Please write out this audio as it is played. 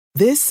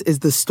This is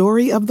the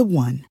story of the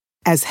one.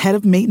 As head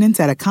of maintenance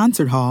at a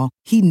concert hall,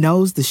 he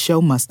knows the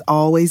show must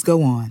always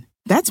go on.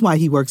 That's why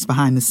he works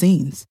behind the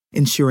scenes,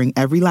 ensuring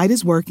every light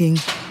is working,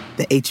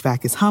 the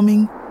HVAC is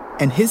humming,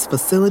 and his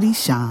facility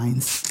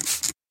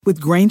shines. With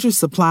Grainger's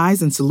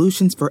supplies and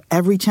solutions for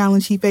every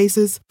challenge he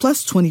faces,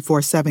 plus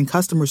 24/7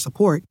 customer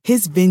support,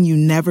 his venue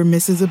never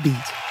misses a beat.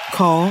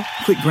 Call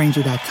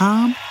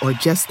quickgrainger.com or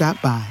just stop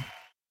by.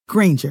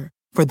 Grainger,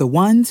 for the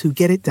ones who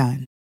get it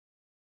done.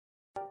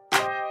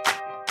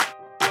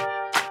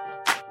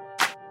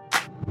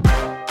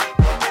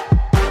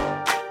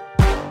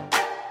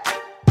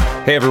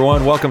 Hey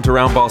everyone, welcome to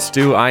Roundball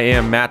Stew. I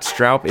am Matt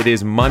Stroup. It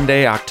is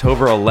Monday,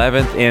 October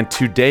 11th, and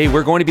today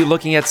we're going to be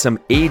looking at some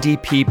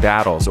ADP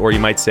battles, or you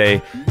might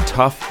say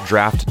tough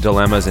draft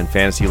dilemmas in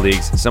fantasy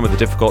leagues, some of the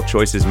difficult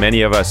choices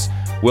many of us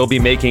will be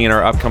making in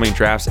our upcoming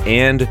drafts,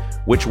 and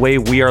which way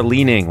we are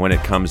leaning when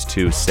it comes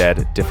to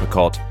said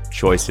difficult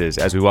choices.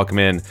 As we welcome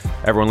in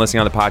everyone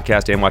listening on the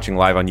podcast and watching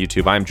live on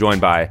YouTube, I'm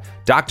joined by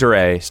Dr.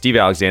 A, Steve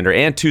Alexander,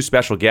 and two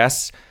special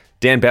guests,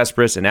 Dan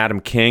Besbris and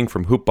Adam King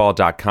from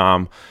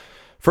hoopball.com.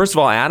 First of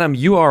all, Adam,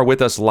 you are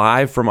with us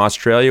live from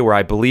Australia, where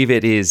I believe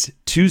it is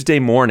Tuesday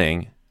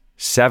morning,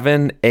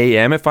 7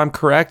 a.m., if I'm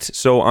correct.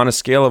 So on a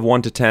scale of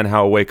 1 to 10,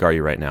 how awake are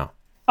you right now?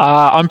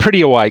 I'm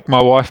pretty awake.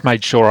 My wife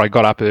made sure I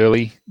got up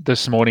early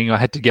this morning. I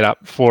had to get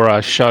up for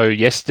a show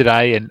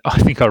yesterday, and I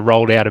think I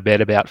rolled out of bed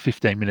about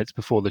 15 minutes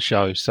before the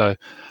show. So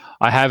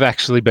I have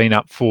actually been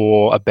up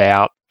for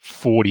about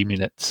 40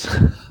 minutes.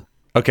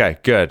 Okay,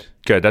 good.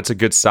 That's a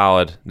good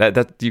solid.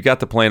 That you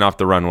got the plane off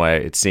the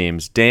runway, it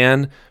seems.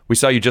 Dan, we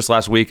saw you just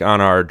last week on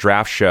our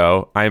draft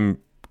show.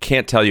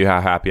 Can't tell you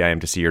how happy I am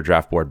to see your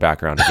draft board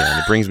background again.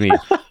 It brings me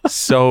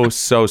so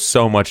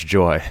much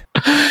joy.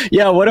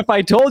 Yeah, what if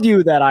I told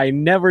you that I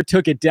never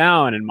took it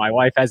down and my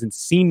wife hasn't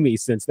seen me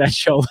since that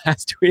show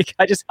last week?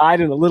 I just hide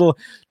in a little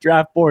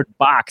draft board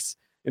box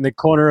in the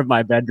corner of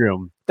my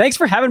bedroom. Thanks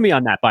for having me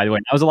on that, by the way.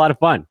 That was a lot of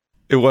fun.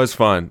 It was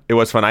fun.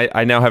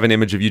 I now have an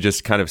image of you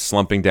just kind of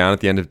slumping down at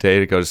the end of the day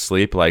to go to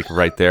sleep, like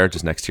right there,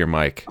 just next to your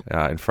mic,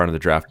 in front of the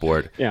draft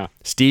board. Yeah.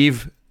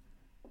 Steve,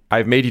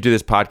 I've made you do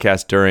this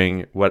podcast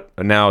during what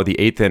now the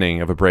 8th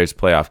inning of a Braves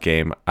playoff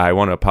game. I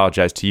want to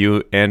apologize to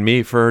you and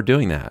me for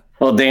doing that.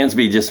 Well,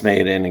 Dansby just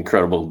made an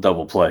incredible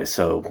double play,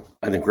 so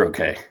I think we're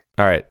okay.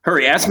 All right.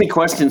 Hurry, ask me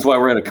questions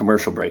while we're at a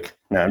commercial break.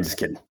 No, I'm just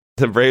kidding.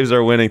 The Braves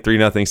are winning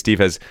 3-0. Steve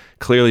has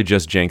clearly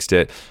just jinxed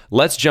it.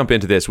 Let's jump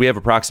into this. We have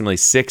approximately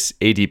 6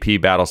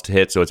 ADP battles to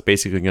hit, so it's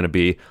basically going to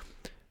be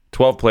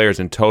 12 players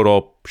in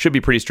total. Should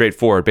be pretty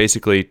straightforward.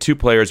 Basically, 2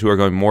 players who are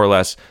going more or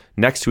less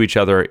next to each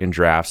other in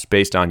drafts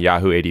based on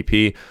Yahoo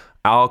ADP.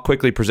 I'll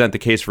quickly present the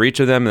case for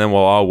each of them, and then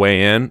we'll all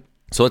weigh in.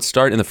 So let's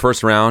start in the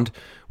first round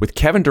with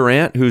Kevin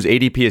Durant, whose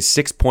ADP is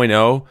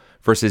 6.0,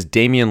 versus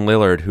Damian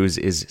Lillard, whose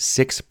is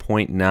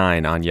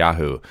 6.9 on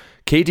Yahoo.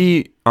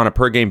 KD on a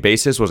per-game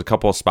basis was a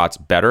couple of spots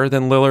better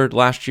than Lillard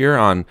last year.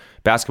 On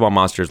Basketball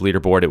Monsters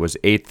leaderboard, it was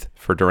 8th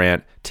for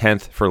Durant,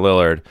 10th for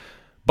Lillard.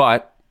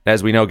 But,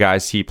 as we know,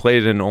 guys, he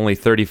played in only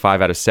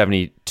 35 out of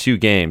 72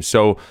 games.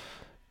 So,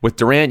 with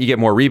Durant, you get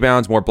more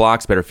rebounds, more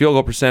blocks, better field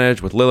goal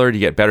percentage. With Lillard, you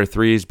get better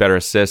threes, better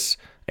assists,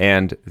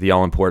 and the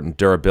all-important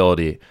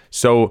durability.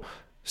 So,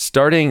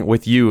 starting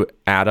with you,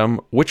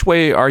 Adam, which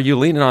way are you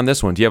leaning on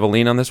this one? Do you have a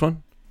lean on this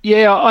one?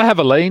 Yeah, I have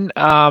a lean.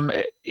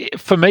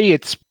 For me,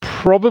 it's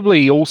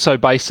probably also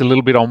based a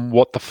little bit on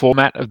what the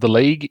format of the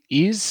league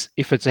is.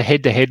 If it's a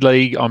head-to-head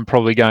league, I'm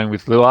probably going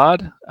with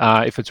Lillard.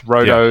 If it's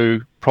Roto,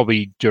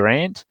 probably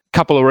Durant.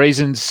 Couple of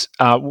reasons.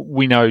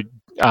 We know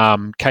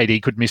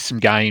KD could miss some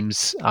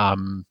games,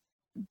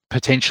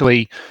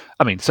 potentially.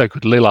 I mean, so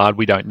could Lillard.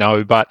 We don't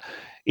know. But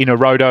in a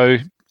Roto,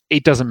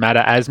 it doesn't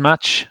matter as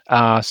much.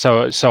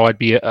 So I'd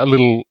be a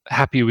little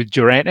happy with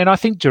Durant. And I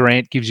think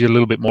Durant gives you a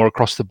little bit more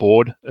across the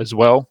board as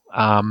well.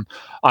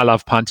 I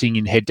love punting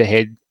in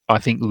head-to-head. I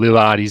think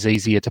Lillard is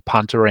easier to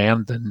punt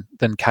around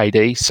than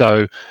KD.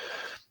 So,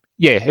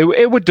 yeah,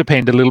 it would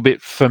depend a little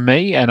bit for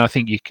me. And I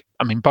think,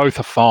 both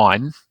are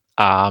fine.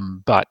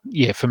 But,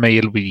 yeah, for me,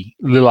 it'll be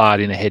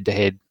Lillard in a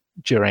head-to-head,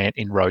 Durant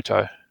in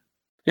Roto.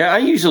 Yeah, I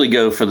usually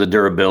go for the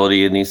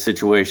durability in these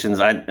situations.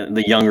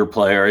 The younger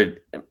player,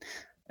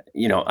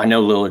 I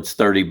know Lillard's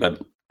 30,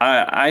 but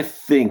I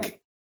think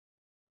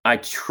I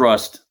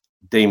trust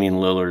Damian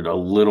Lillard a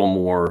little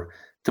more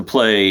to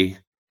play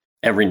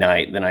every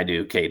night than I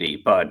do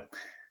KD. But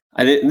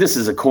this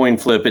is a coin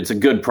flip. It's a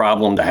good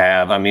problem to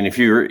have. I mean, if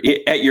you're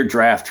at your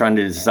draft trying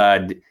to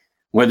decide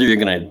whether you're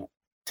going to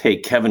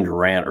take Kevin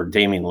Durant or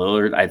Damian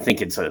Lillard, I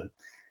think it's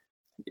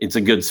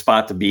a good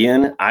spot to be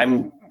in.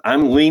 I'm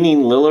leaning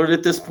Lillard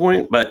at this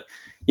point, but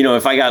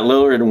if I got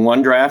Lillard in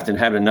one draft and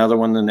had another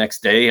one the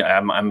next day, I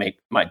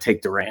might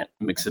take Durant,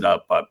 mix it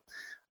up. But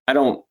I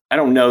don't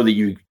know that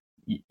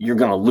you're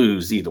going to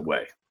lose either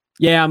way.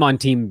 Yeah, I'm on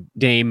Team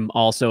Dame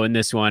also in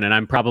this one, and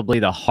I'm probably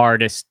the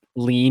hardest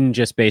lean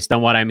just based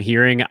on what I'm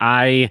hearing.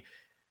 I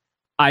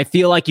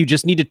feel like you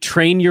just need to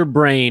train your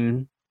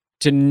brain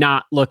to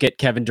not look at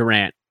Kevin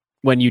Durant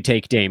when you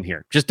take Dame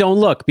here. Just don't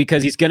look,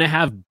 because he's going to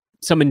have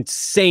some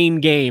insane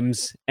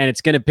games, and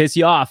it's going to piss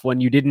you off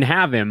when you didn't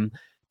have him.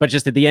 But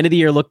just at the end of the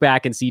year, look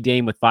back and see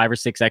Dame with 5 or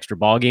 6 extra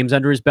ball games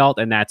under his belt,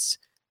 and that's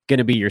going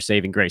to be your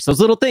saving grace. Those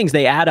little things,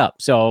 they add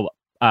up. So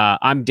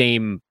I'm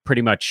Dame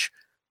pretty much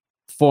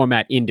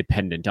format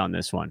independent on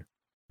this one.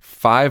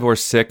 5 or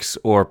 6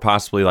 or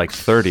possibly like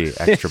 30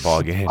 extra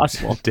ball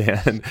games,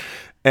 Dan.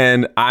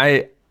 And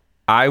I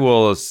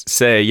will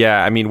say,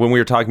 yeah, I mean, when we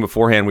were talking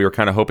beforehand, we were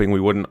kind of hoping we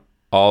wouldn't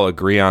all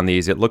agree on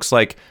these. It looks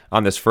like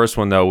on this first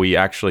one, though, we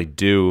actually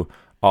do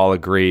all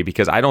agree,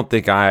 because I don't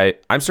think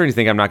I'm starting to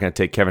think I'm not going to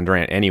take Kevin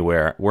Durant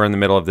anywhere. We're in the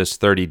middle of this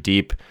 30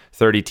 deep,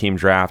 30 team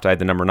draft. I had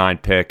the number 9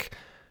 pick.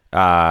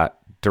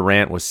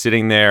 Durant was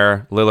sitting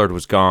there. Lillard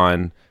was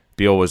gone.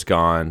 Beal was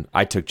gone.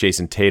 I took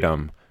Jason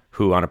Tatum,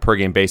 who on a per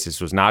game basis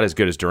was not as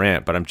good as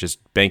Durant, but I'm just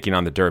banking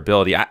on the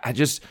durability.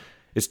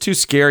 It's too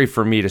scary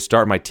for me to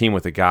start my team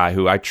with a guy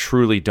who I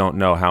truly don't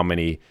know how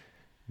many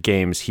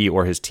games he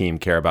or his team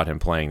care about him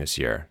playing this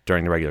year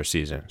during the regular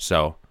season.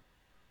 So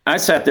I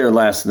sat there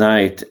last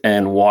night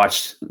and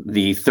watched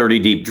the 30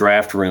 deep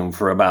draft room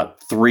for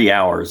about 3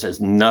 hours as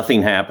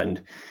nothing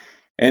happened.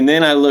 And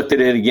then I looked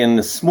at it again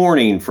this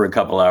morning for a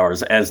couple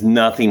hours as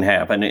nothing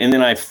happened. And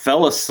then I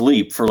fell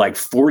asleep for like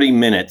 40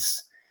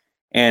 minutes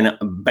and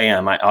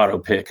bam, I auto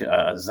pick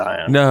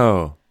Zion.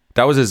 No,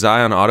 that was a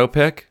Zion auto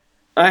pick?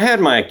 I had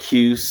my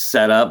queue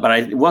set up, but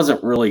I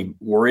wasn't really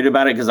worried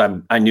about it because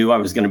I knew I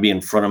was going to be in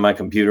front of my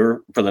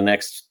computer for the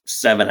next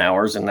 7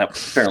 hours, and that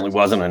apparently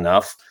wasn't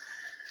enough.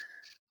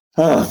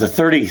 Oh, the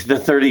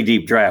 30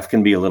 deep draft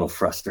can be a little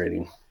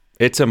frustrating.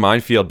 It's a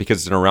minefield because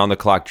it's an around the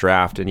clock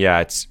draft, and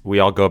yeah, we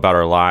all go about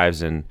our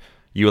lives, and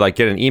you like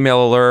get an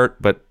email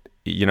alert, but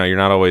you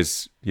don't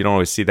always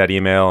see that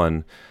email.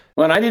 And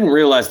I didn't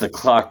realize the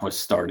clock was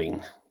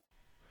starting.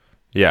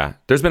 Yeah,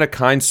 there's been a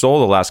kind soul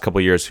the last couple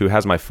of years who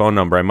has my phone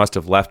number. I must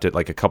have left it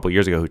like a couple of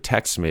years ago, who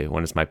texts me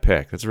when it's my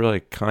pick. That's really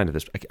kind of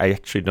this. I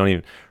actually don't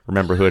even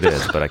remember who it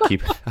is, but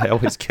I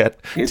always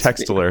get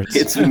text alerts.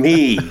 It's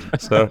me.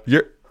 So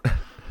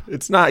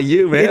it's not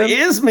you, man. It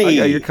is me. I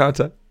got your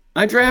contact.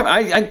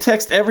 I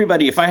text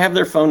everybody. If I have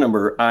their phone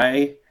number,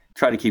 I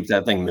try to keep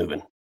that thing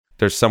moving.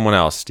 There's someone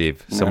else,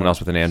 Steve. Someone else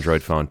with an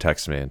Android phone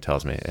texts me and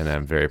tells me, and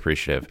I'm very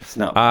appreciative. It's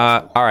not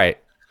possible. All right.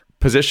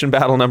 Position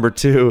battle number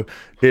 2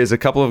 is a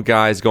couple of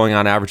guys going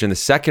on average in the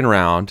second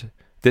round.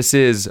 This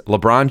is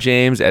LeBron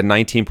James at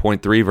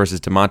 19.3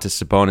 versus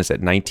Domantas Sabonis at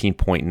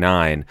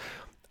 19.9.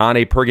 On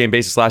a per game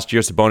basis last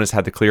year, Sabonis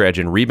had the clear edge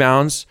in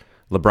rebounds.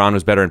 LeBron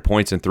was better in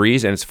points and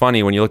threes. And it's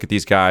funny when you look at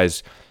these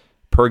guys,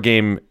 per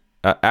game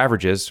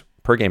averages,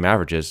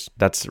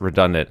 that's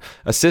redundant.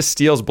 Assists,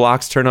 steals,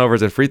 blocks,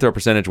 turnovers, and free throw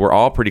percentage were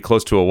all pretty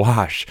close to a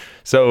wash.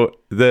 So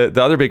the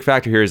other big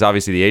factor here is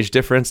obviously the age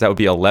difference. That would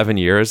be 11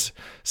 years.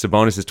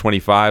 Sabonis is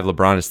 25.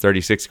 LeBron is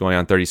 36, going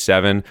on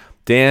 37.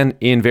 Dan,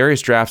 in various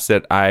drafts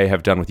that I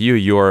have done with you,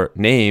 your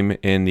name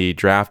in the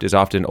draft is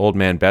often Old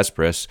Man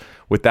Besbris.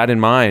 With that in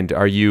mind,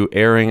 are you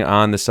erring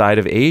on the side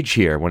of age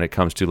here when it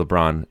comes to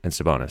LeBron and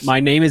Sabonis?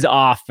 My name is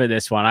off for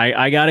this one.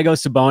 I got to go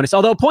Sabonis.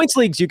 Although points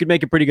leagues, you could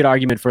make a pretty good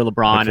argument for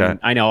LeBron. Okay. And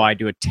I know I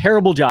do a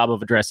terrible job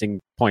of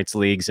addressing points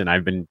leagues, and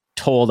I've been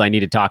told I need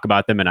to talk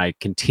about them, and I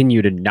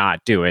continue to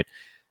not do it.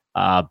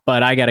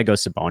 But I got to go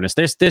Sabonis.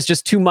 There's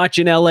just too much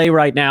in LA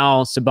right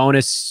now.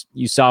 Sabonis,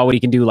 you saw what he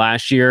can do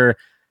last year.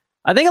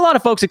 I think a lot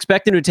of folks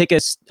expect him to take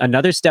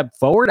another step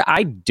forward.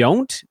 I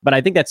don't, but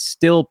I think that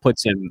still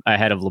puts him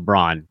ahead of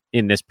LeBron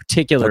in this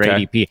particular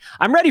ADP.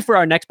 I'm ready for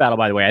our next battle,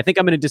 by the way. I think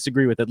I'm going to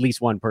disagree with at least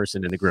one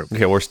person in the group.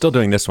 Okay, we're still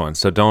doing this one,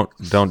 so don't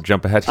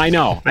jump ahead. I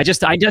know. I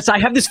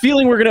have this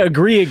feeling we're going to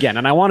agree again,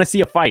 and I want to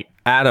see a fight.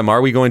 Adam,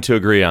 are we going to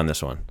agree on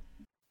this one?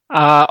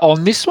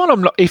 On this one,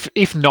 I'm not.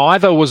 If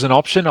neither was an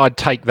option, I'd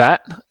take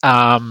that.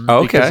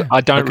 Because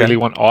I don't really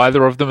want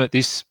either of them at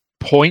this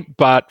point,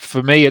 but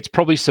for me, it's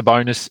probably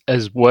Sabonis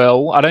as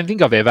well. I don't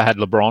think I've ever had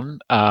LeBron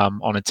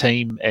on a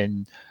team,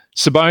 and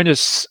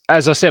Sabonis,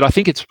 as I said, I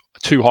think it's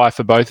too high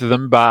for both of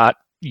them, but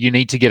you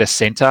need to get a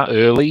center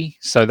early,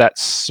 so that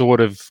sort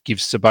of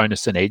gives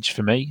Sabonis an edge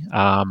for me.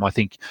 I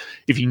think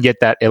if you can get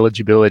that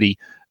eligibility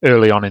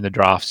early on in the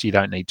drafts, you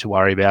don't need to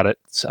worry about it.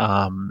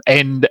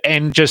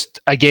 And just,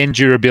 again,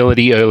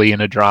 durability early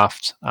in a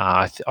draft.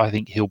 I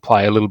think he'll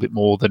play a little bit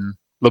more than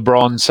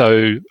LeBron,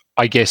 so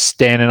I guess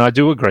Stan and I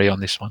do agree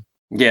on this one.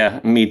 Yeah,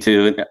 me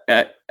too.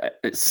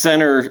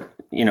 Center,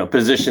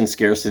 position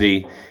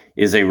scarcity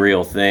is a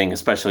real thing,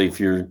 especially if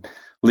your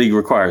league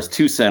requires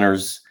 2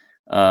 centers.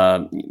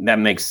 That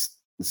makes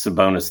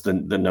Sabonis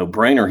the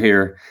no-brainer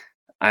here.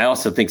 I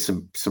also think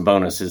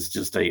Sabonis is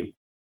just a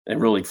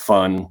really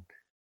fun,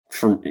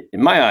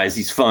 in my eyes,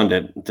 he's fun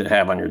to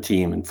have on your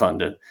team and fun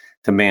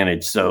to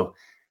manage. So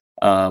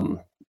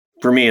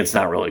for me, it's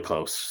not really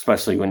close,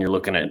 especially when you're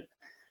looking at,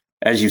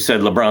 as you said,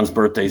 LeBron's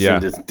birthday's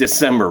in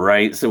December,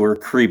 right? So we're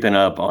creeping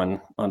up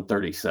on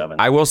 37.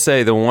 I will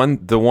say the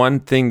one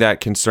thing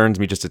that concerns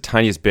me just a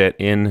tiniest bit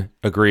in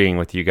agreeing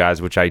with you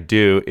guys, which I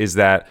do, is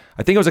that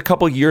I think it was a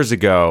couple years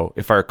ago,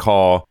 if I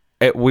recall,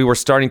 we were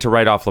starting to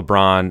write off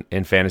LeBron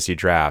in fantasy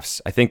drafts.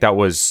 I think that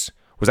was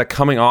was that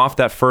coming off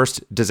that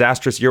first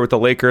disastrous year with the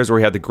Lakers where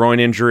he had the groin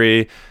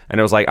injury, and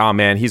it was like, oh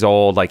man, he's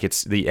old, like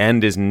it's the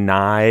end is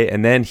nigh,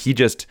 and then he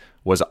just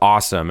was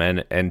awesome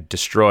and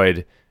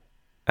destroyed.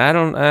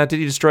 Did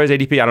he destroy his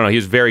ADP? I don't know. He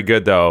was very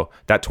good though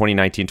that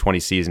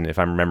 2019-20 season, if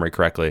I'm remembering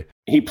correctly.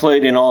 He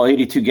played in all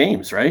 82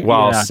 games, right?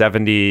 Well, Yeah.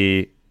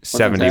 70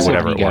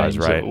 whatever it was,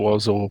 right? It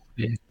was all,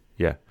 yeah.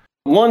 Yeah.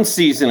 One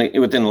season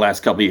within the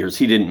last couple of years,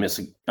 he didn't miss.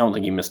 I don't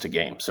think he missed a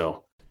game.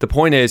 So The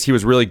point is, he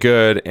was really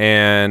good,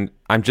 and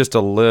I'm just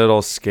a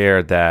little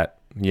scared that,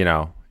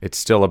 it's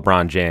still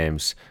LeBron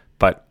James,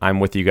 but I'm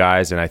with you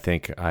guys, and I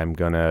think I'm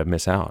gonna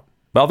miss out.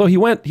 But although he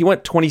went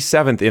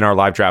 27th in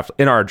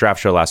our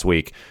draft show last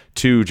week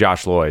to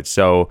Josh Lloyd.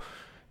 So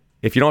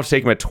if you don't have to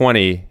take him at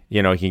 20,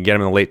 you can get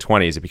him in the late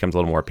 20s. It becomes a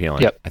little more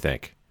appealing. Yep. I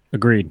think.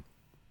 Agreed.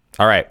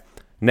 All right.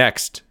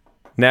 Next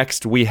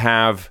we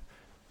have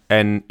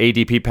an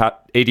ADP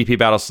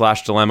battle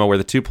 / dilemma where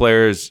the two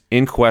players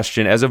in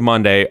question as of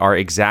Monday are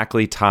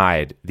exactly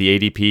tied. The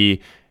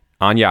ADP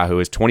on Yahoo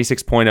is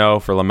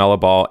 26.0 for LaMelo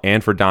Ball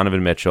and for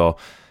Donovan Mitchell.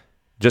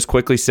 Just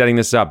quickly setting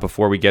this up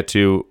before we get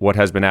to what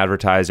has been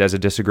advertised as a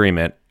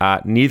disagreement.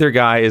 Neither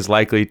guy is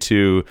likely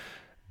to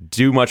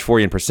do much for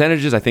you in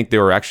percentages. I think they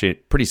were actually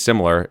pretty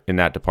similar in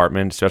that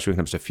department, especially when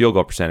it comes to field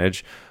goal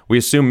percentage. We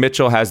assume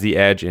Mitchell has the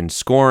edge in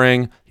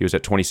scoring. He was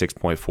at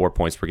 26.4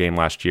 points per game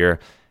last year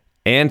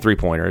and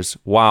three-pointers,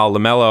 while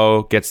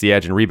LaMelo gets the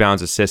edge in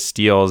rebounds, assists,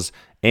 steals,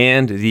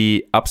 and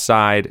the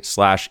upside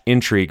 /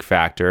 intrigue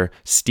factor.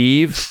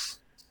 Steve,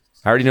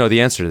 I already know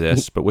the answer to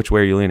this, but which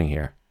way are you leaning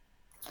here?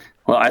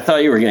 well, I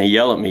thought you were going to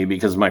yell at me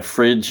because my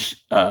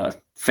fridge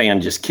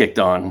fan just kicked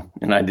on,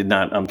 and I did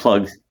not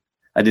unplug.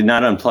 I did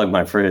not unplug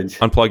my fridge.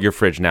 Unplug your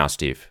fridge now,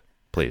 Steve.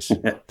 Please.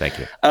 Thank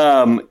you.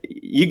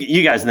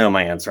 You guys know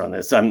my answer on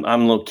this. I'm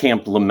little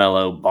Camp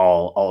LaMelo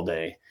Ball all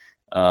day.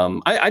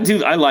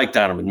 I like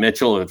Donovan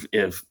Mitchell.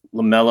 If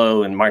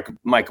LaMelo and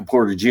Michael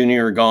Porter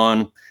Jr. are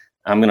gone,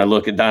 I'm going to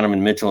look at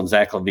Donovan Mitchell and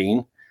Zach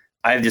LaVine.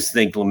 I just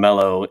think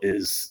LaMelo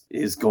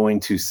is going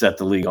to set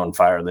the league on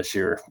fire this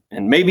year,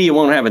 and maybe it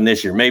won't happen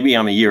this year. Maybe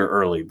I'm a year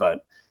early, but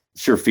it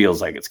sure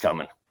feels like it's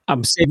coming.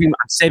 I'm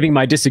saving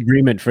my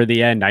disagreement for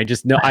the end. I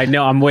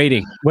know I'm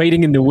waiting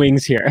in the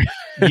wings here.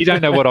 You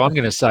don't know what I'm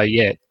going to say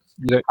yet.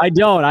 I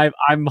don't.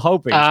 I'm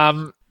hoping.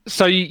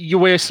 So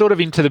we're sort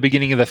of into the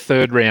beginning of the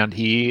third round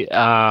here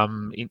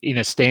in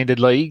a standard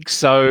league.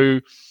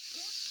 So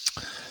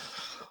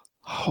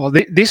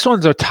this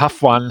one's a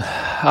tough one.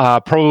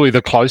 Probably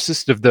the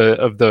closest of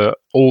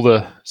all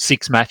the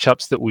six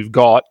matchups that we've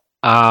got.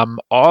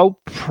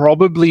 I'll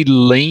probably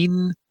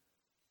lean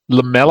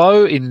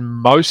LaMelo in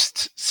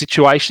most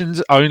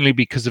situations only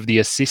because of the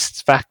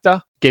assists factor.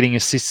 Getting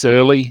assists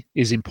early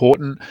is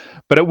important,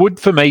 but it would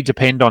for me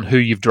depend on who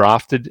you've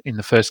drafted in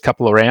the first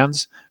couple of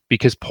rounds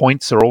because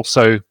points are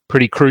also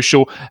pretty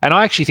crucial. And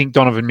I actually think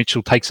Donovan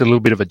Mitchell takes a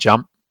little bit of a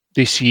jump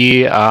this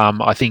year.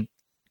 I think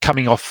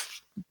coming off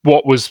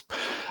what was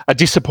a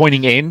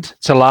disappointing end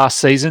to last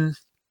season,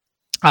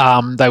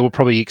 they were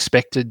probably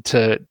expected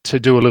to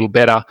do a little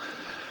better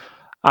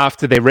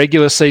after their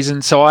regular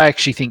season. So I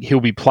actually think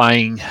he'll be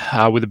playing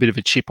with a bit of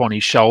a chip on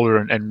his shoulder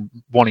and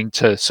wanting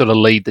to sort of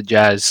lead the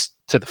Jazz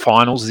to the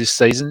finals this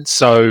season.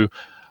 So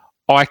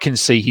I can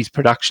see his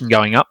production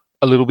going up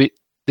a little bit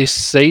this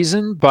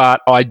season, but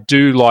I think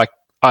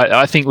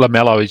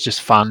LaMelo is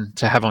just fun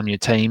to have on your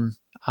team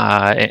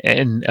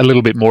and a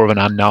little bit more of an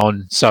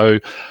unknown. So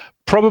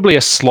probably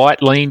a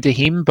slight lean to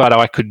him, but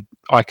I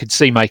could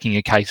see making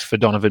a case for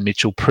Donovan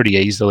Mitchell pretty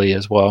easily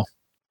as well.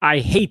 I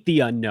hate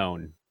the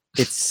unknown.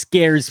 It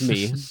scares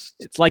me.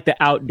 It's like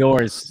the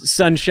outdoors,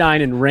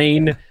 sunshine and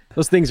rain.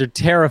 Those things are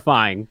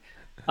terrifying.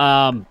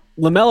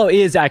 LaMelo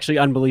is actually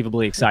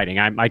unbelievably exciting.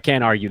 I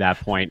can't argue that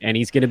point. And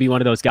he's going to be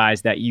one of those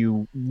guys that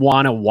you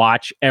want to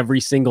watch every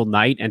single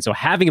night. And so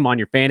having him on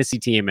your fantasy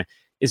team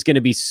is going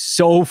to be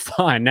so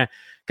fun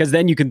because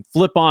then you can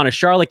flip on a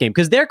Charlotte game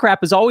because their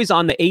crap is always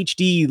on the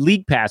HD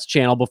League Pass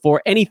channel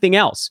before anything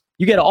else.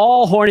 You get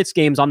all Hornets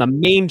games on the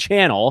main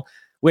channel,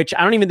 which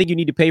I don't even think you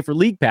need to pay for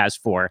League Pass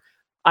for.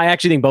 I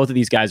actually think both of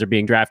these guys are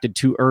being drafted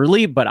too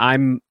early, but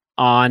I'm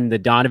on the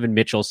Donovan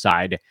Mitchell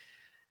side.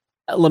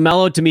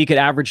 LaMelo, to me, could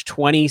average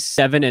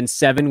 27 and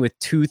 7 with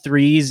 2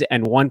 threes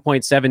and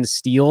 1.7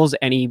 steals,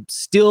 and he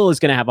still is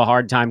going to have a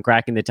hard time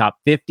cracking the top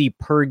 50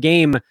 per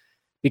game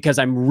because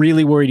I'm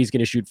really worried he's going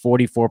to shoot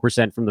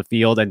 44% from the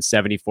field and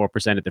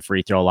 74% at the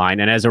free throw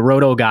line. And as a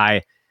roto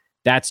guy,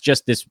 that's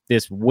just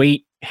this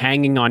weight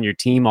hanging on your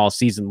team all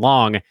season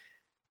long.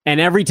 And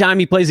every time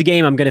he plays a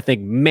game, I'm going to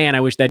think, man,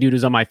 I wish that dude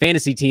was on my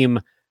fantasy team.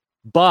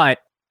 But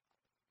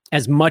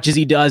as much as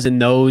he does in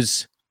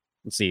those,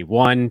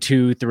 1,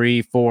 2,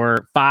 3,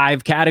 4,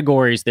 5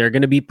 categories, there are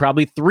going to be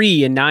probably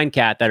 3 in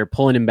 9-cat that are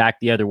pulling him back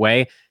the other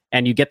way.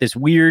 And you get this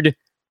weird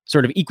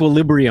sort of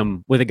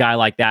equilibrium with a guy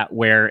like that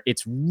where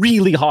it's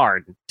really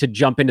hard to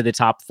jump into the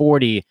top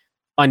 40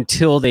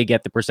 until they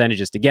get the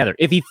percentages together.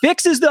 If he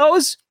fixes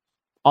those,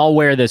 I'll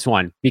wear this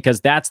one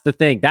because that's the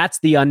thing. That's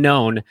the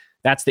unknown.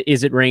 That's the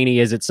is it rainy,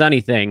 is it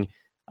sunny thing.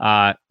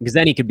 Because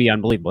then he could be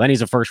unbelievable. Then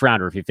he's a first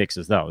rounder if he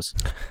fixes those.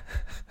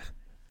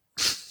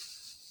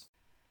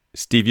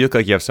 Steve, you look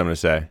like you have something to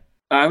say.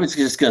 I was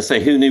just going to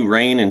say, who knew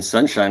rain and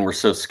sunshine were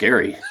so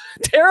scary?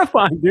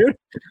 Terrifying, dude.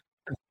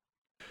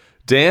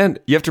 Dan,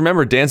 you have to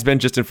remember, Dan's been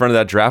just in front of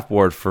that draft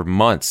board for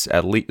months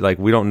at least. Like,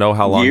 we don't know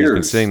how long he's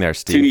been sitting there,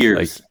 Steve. 2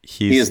 years. Like,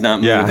 he has not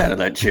moved out of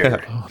that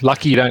chair.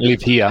 Lucky you don't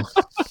live here.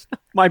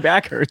 My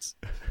back hurts.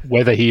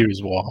 Weather here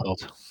is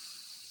wild.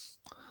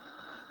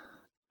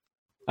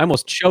 I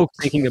almost choked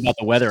thinking about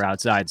the weather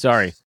outside.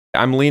 Sorry.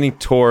 I'm leaning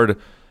toward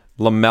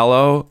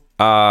LaMelo.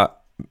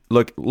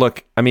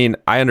 Look. I mean,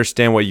 I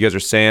understand what you guys are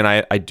saying.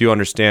 I do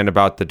understand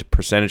about the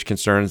percentage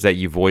concerns that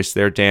you voiced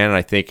there, Dan. And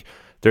I think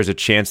there's a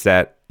chance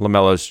that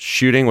LaMelo's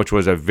shooting, which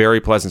was a very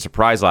pleasant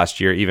surprise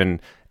last year, even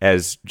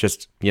as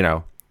just,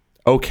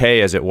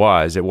 okay as it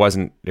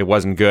wasn't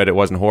good. It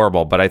wasn't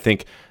horrible. But I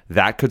think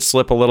that could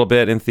slip a little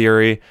bit in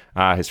theory.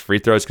 His free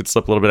throws could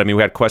slip a little bit. I mean,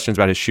 we had questions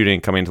about his shooting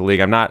coming into the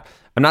league. I'm not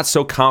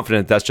so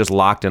confident that's just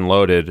locked and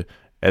loaded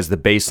as the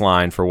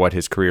baseline for what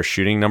his career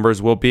shooting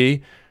numbers will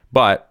be.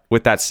 But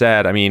with that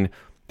said, I mean,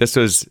 this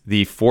was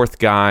the fourth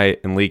guy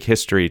in league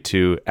history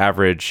to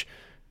average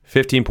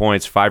 15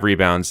 points, 5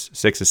 rebounds,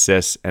 6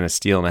 assists, and a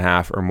steal and a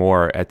half or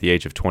more at the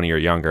age of 20 or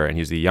younger. And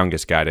he's the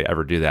youngest guy to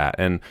ever do that.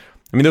 And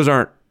I mean, those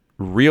aren't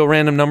real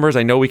random numbers.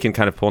 I know we can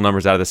kind of pull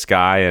numbers out of the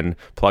sky and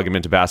plug them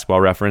into Basketball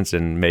Reference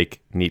and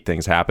make neat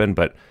things happen.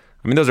 But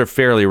I mean, those are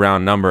fairly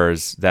round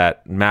numbers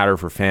that matter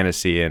for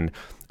fantasy. And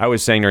I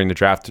was saying during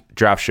the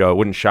draft show, it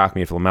wouldn't shock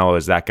me if LaMelo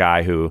is that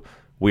guy who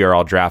we are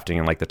all drafting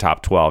in like the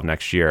top 12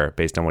 next year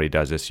based on what he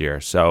does this year.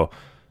 So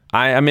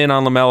I'm in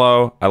on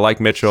LaMelo. I like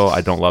Mitchell.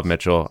 I don't love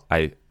Mitchell.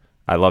 I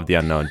love the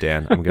unknown,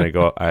 Dan. I'm going to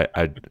go.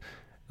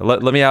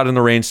 Let me out in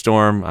the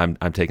rainstorm. I'm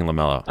taking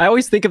LaMelo. I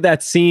always think of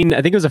that scene.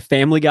 I think it was a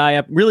Family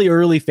Guy, really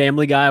early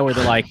Family Guy, where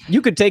they're like,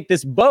 you could take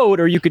this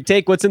boat or you could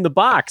take what's in the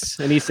box.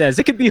 And he says,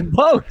 it could be a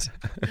boat.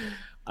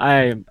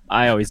 I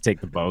always take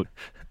the boat.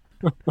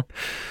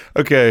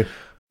 Okay.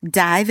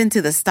 Dive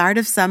into the start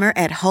of summer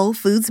at Whole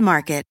Foods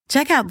Market.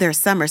 Check out their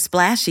Summer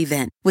Splash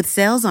event with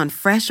sales on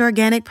fresh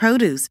organic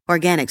produce,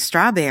 organic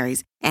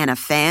strawberries, and a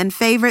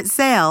fan-favorite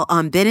sale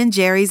on Ben &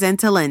 Jerry's and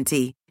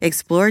Talenti.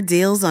 Explore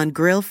deals on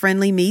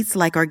grill-friendly meats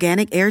like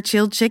organic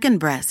air-chilled chicken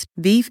breast,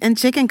 beef and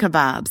chicken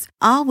kebabs,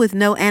 all with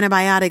no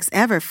antibiotics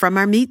ever from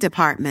our meat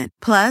department.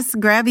 Plus,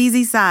 grab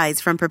easy sides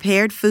from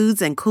prepared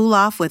foods and cool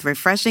off with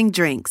refreshing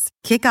drinks.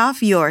 Kick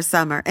off your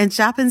summer and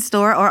shop in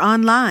store or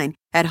online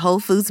at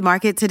Whole Foods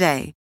Market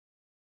today.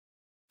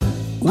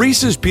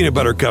 Reese's peanut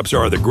butter cups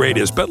are the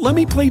greatest, but let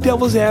me play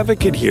devil's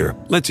advocate here.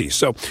 Let's see.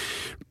 So,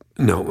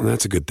 no,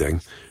 that's a good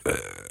thing.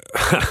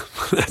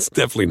 That's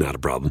definitely not a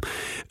problem.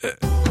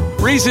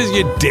 Reese's,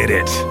 you did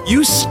it.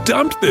 You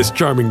stumped this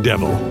charming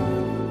devil.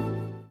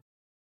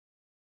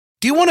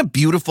 Do you want a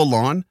beautiful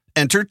lawn?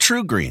 Enter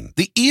TruGreen,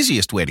 the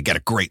easiest way to get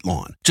a great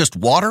lawn. Just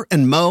water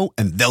and mow,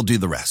 and they'll do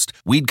the rest.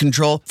 Weed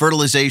control,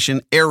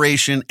 fertilization,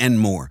 aeration, and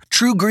more.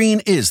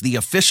 TruGreen is the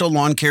official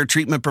lawn care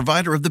treatment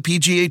provider of the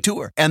PGA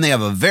Tour, and they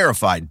have a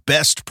verified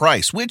best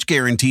price, which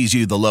guarantees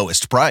you the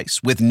lowest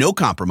price with no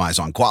compromise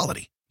on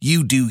quality.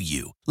 You do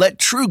you. Let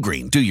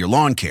TruGreen do your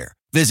lawn care.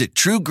 Visit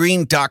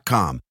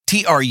TruGreen.com,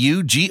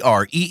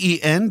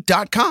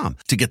 TruGreen.com,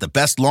 to get the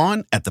best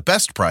lawn at the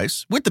best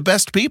price with the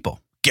best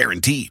people.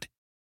 Guaranteed.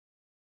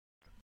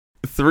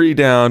 3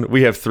 down.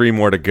 We have 3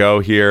 more to go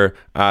here.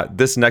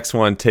 This next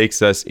one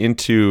takes us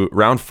into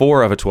round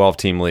 4 of a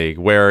 12-team league,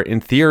 where in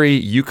theory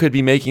you could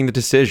be making the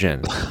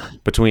decision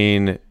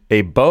between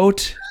a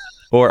boat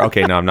or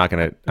I'm not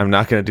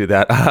gonna do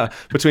that.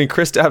 Between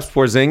Kristaps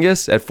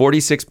Porzingis at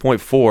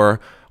 46.4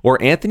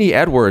 or Anthony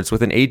Edwards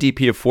with an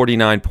ADP of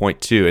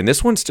 49.2. And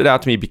this one stood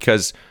out to me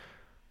because,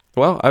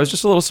 well, I was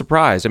just a little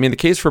surprised. I mean, the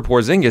case for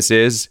Porzingis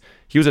is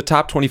he was a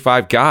top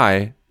 25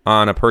 guy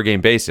on a per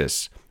game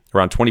basis.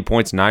 Around 20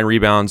 points, 9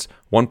 rebounds,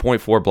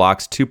 1.4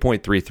 blocks,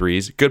 2.3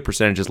 threes, good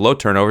percentages, low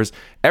turnovers,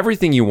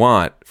 everything you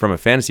want from a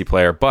fantasy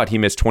player, but he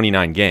missed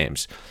 29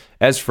 games.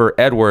 As for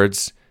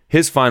Edwards,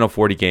 his final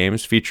 40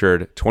 games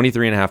featured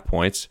 23.5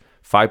 points,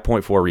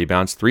 5.4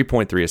 rebounds,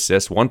 3.3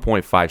 assists,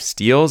 1.5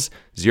 steals,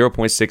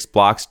 0.6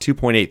 blocks,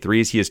 2.8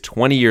 threes. He is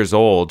 20 years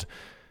old.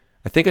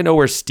 I think I know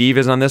where Steve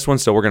is on this one,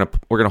 so we're gonna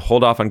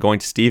hold off on going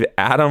to Steve.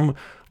 Adam,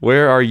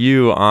 where are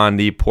you on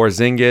the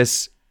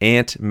Porzingis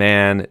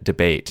Ant-Man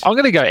debate? I'm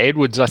going to go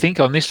Edwards, I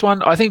think, on this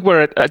one. I think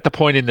we're at the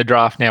point in the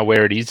draft now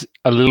where it is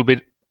a little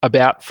bit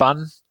about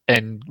fun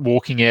and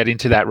walking out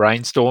into that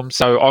rainstorm.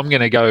 So I'm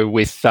going to go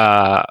with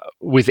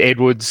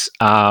Edwards.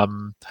 I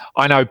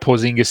know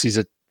Porzingis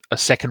is a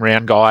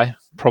second-round guy,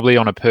 probably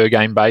on a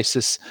per-game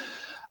basis,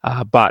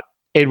 but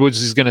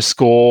Edwards is going to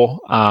score.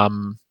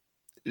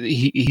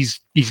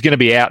 He's going to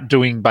be out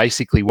doing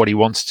basically what he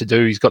wants to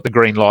do. He's got the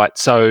green light.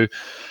 So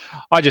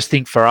I just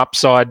think for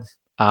upside,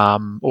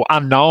 or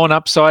unknown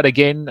upside,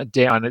 again,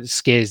 down, it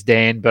scares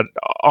Dan, but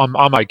I'm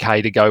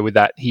okay to go with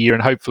that here.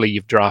 And hopefully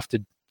you've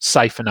drafted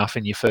safe enough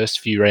in your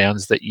first few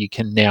rounds that you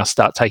can now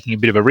start taking a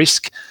bit of a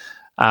risk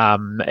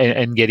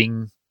and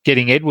getting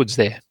Edwards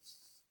there.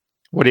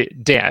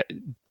 Dan,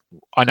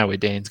 I know where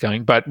Dan's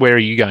going, but where are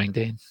you going,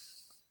 Dan?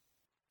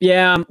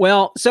 Yeah,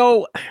 well,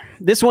 so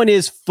this one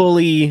is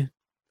fully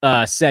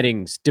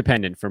settings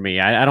dependent for me.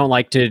 I don't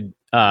like to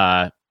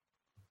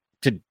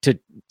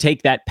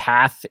take that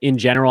path in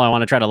general. I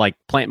want to try to like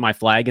plant my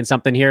flag in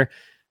something here.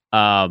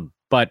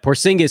 But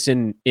Porzingis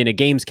in a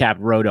games cap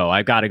roto,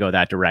 I've got to go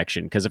that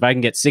direction, because if I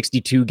can get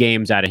 62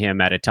 games out of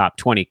him at a top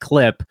 20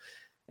 clip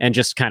and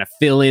just kind of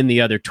fill in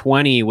the other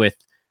 20 with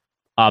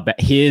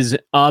his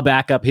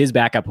backup,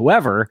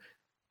 whoever,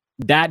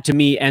 that to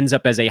me ends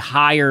up as a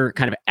higher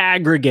kind of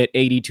aggregate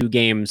 82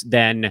 games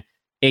than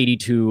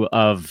 82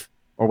 of,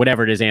 or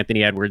whatever it is,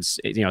 Anthony Edwards,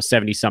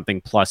 70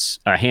 something plus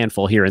a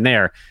handful here and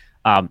there.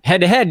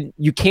 Head to head,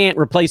 you can't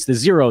replace the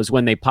zeros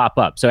when they pop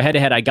up. So head to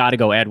head, I got to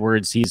go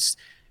Edwards. He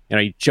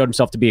showed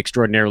himself to be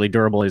extraordinarily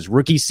durable his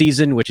rookie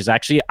season, which is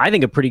actually, I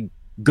think, a pretty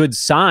good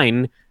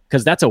sign,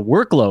 because that's a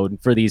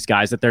workload for these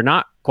guys that they're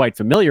not quite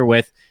familiar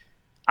with.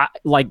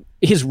 Like,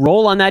 his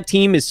role on that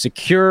team is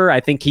secure. I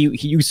think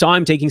you saw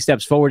him taking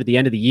steps forward at the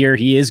end of the year.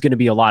 He is going to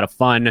be a lot of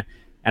fun,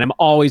 and I'm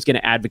always going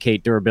to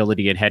advocate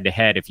durability and head to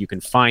head if you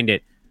can find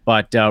it.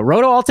 But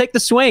Roto, I'll take the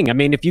swing. I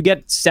mean, if you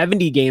get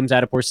 70 games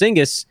out of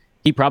Porzingis,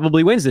 he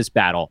probably wins this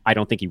battle. I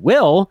don't think he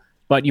will,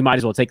 but you might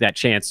as well take that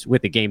chance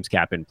with the games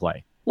cap in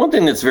play. One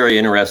thing that's very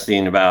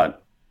interesting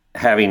about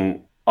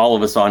having all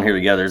of us on here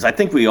together is I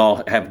think we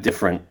all have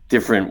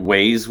different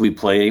ways we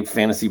play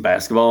fantasy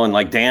basketball. And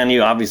like Dan,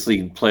 you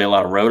obviously play a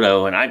lot of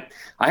Roto, and I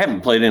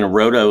haven't played in a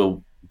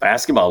Roto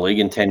basketball league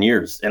in 10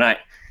 years. And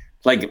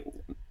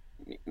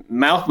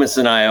Malcolmus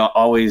and I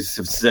always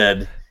have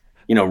said,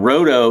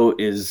 Roto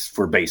is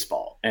for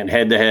baseball and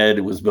head-to-head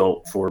was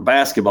built for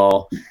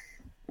basketball.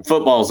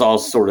 Football is all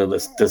sort of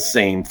the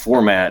same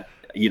format.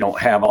 You don't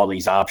have all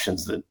these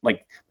options that,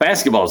 like,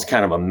 basketball is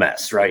kind of a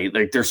mess, right?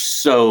 Like, there's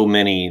so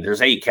many.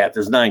 There's 8 cap,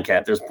 there's 9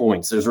 cap, there's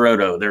points, there's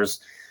Roto,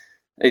 there's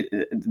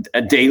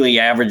daily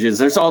averages,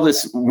 there's all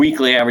this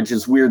weekly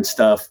averages, weird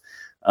stuff.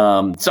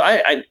 So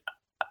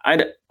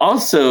I'd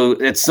also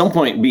at some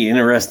point be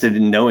interested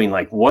in knowing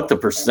like what the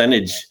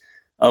percentage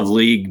of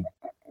league,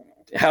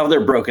 how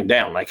they're broken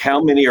down. Like,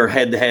 how many are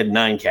head-to-head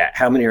 9 cap,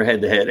 how many are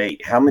head-to-head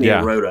 8, how many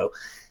are Roto.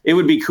 It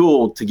would be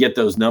cool to get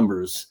those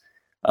numbers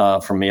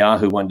from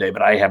Yahoo one day,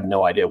 but I have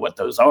no idea what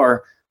those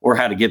are or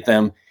how to get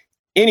them.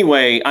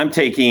 Anyway, I'm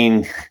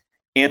taking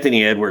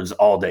Anthony Edwards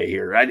all day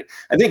here.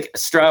 I think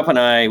Straup and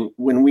I,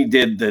 when we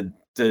did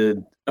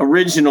the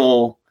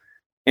original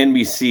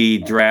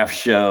NBC draft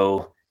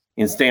show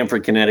in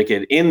Stamford,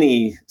 Connecticut, in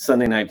the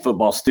Sunday Night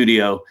Football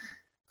studio,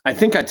 I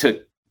think I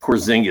took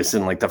Porzingis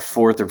in like the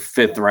 4th or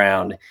 5th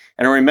round.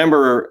 And I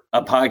remember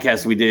a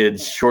podcast we did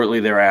shortly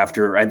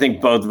thereafter. I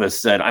think both of us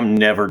said, I'm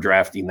never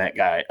drafting that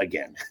guy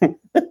again.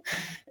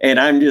 And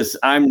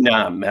I'm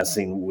not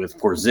messing with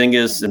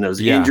Porzingis and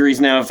those injuries.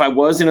 Now, if I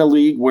was in a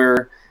league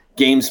where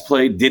games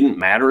played didn't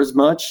matter as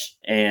much,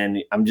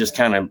 and I'm just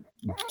kind of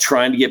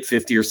trying to get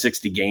 50 or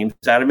 60 games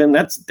out of him,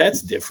 that's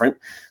different.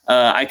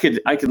 I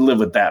could live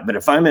with that. But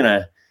if I'm in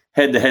a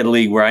head-to-head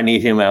league where I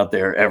need him out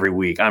there every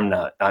week, I'm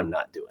not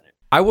doing it.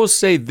 I will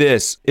say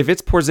this. If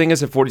it's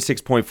Porzingis at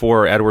 46.4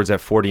 or Edwards at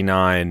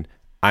 49,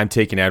 I'm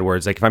taking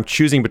Edwards. Like, if I'm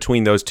choosing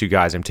between those two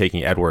guys, I'm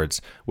taking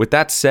Edwards. With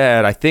that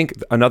said, I think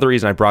another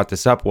reason I brought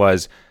this up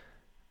was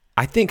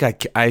I think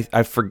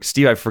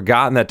Steve, I've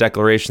forgotten that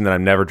declaration that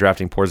I'm never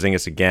drafting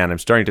Porzingis again. I'm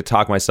starting to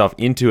talk myself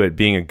into it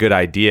being a good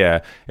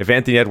idea. If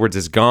Anthony Edwards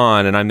is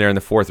gone and I'm there in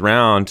the 4th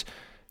round,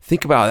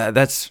 think about that.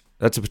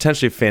 That's a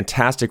potentially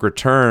fantastic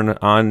return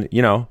on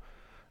your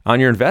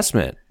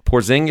investment.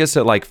 Porzingis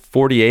at like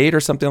 48 or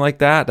something like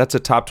that. That's a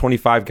top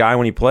 25 guy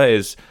when he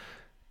plays.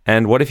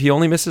 And what if he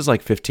only misses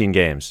like 15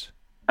 games?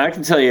 I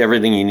can tell you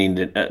everything you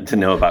need to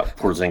know about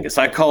Porzingis.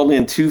 I called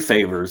in 2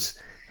 favors.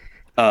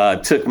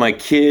 Took my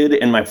kid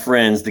and my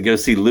friends to go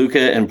see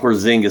Luka and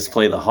Porzingis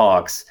play the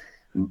Hawks.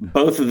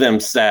 Both of them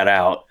sat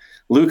out.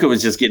 Luka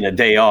was just getting a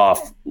day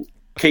off.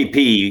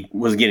 KP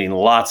was getting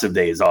lots of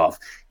days off.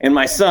 And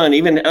my son,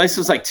 this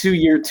was like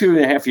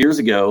 2.5 years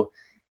ago,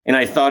 and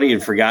I thought he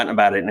had forgotten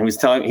about it. And he was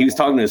talking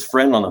to his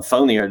friend on the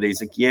phone the other day.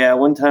 He's like, yeah,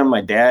 one time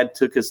my dad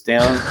took us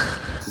down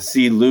to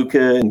see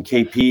Luka and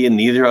KP, and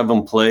neither of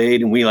them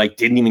played. And we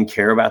didn't even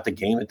care about the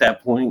game at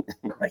that point.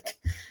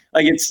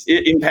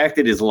 It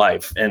impacted his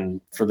life.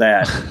 And for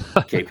that,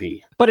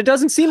 KP. But it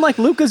doesn't seem like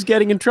Luka's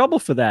getting in trouble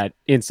for that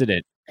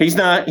incident. He's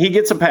not. He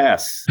gets a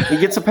pass.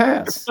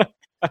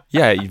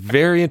 Yeah,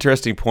 very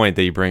interesting point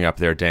that you bring up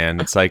there, Dan.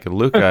 It's like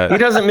Luka. He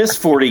doesn't miss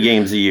 40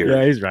 games a year.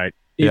 Yeah, he's right.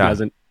 He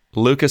doesn't.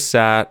 Luka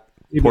sat.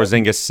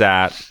 Porzingis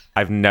sat.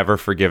 I've never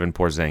forgiven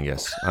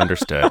Porzingis.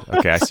 Understood.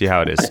 Okay, I see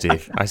how it is,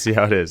 Steve. I see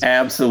how it is.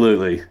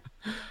 Absolutely.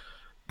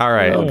 All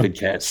right. Oh, good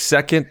catch.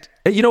 Second,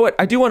 you know what?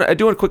 I do want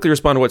to quickly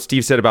respond to what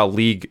Steve said about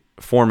league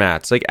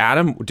formats. Like,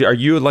 Adam, are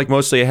you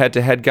mostly a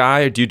head-to-head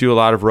guy, or do you do a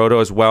lot of Roto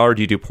as well, or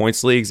do you do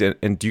points leagues?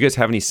 And do you guys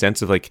have any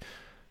sense of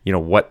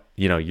what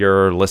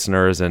your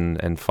listeners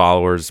and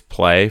followers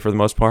play for the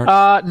most part?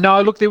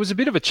 No, look, there was a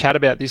bit of a chat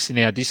about this in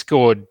our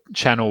Discord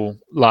channel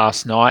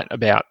last night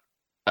about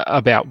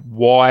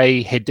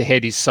why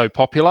head-to-head is so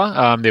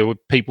popular. There were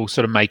people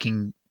sort of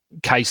making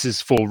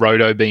cases for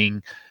Roto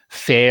being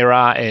fairer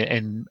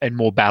and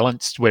more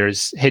balanced,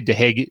 whereas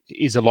head-to-head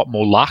is a lot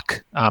more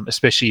luck,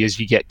 especially as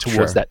you get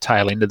towards that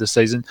tail end of the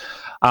season.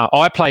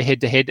 I play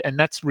head-to-head, and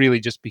that's really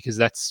just because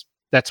that's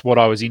what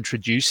I was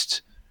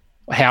introduced.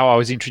 How I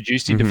was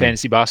introduced into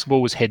fantasy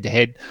basketball was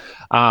head-to-head.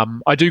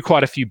 I do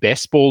quite a few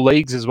best ball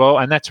leagues as well,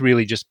 and that's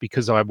really just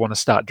because I want to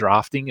start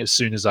drafting as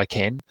soon as I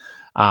can,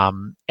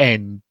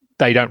 and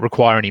they don't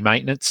require any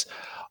maintenance.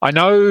 I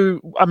know,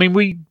 I mean,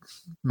 we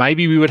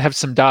would have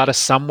some data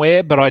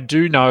somewhere, but I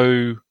do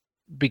know,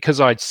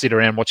 because I'd sit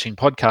around watching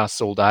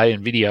podcasts all day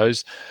and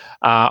videos,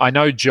 I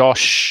know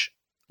Josh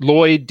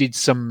Lloyd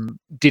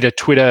did a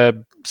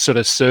Twitter sort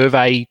of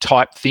survey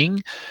type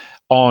thing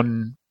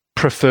on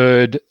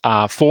preferred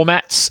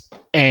formats,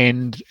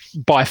 and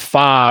by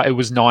far it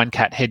was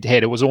 9-cat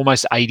head-to-head. It was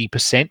almost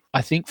 80%,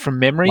 I think, from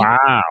memory.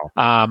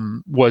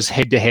 Wow. Was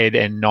head-to-head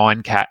and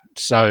 9-cat.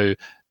 So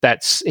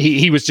that's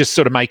he was just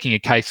sort of making a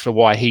case for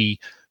why he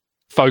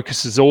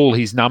focuses all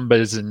his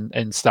numbers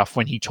and stuff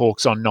when he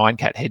talks on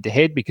 9-cat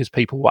head-to-head, because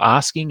people were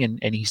asking,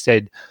 and he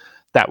said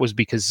that was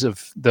because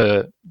of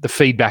the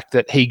feedback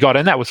that he got,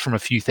 and that was from a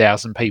few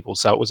thousand people.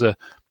 So it was a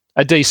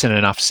decent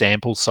enough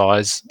sample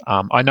size.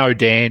 I know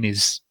Dan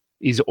is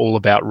all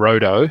about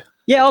Roto.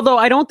 Yeah, although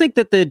I don't think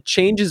that the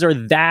changes are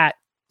that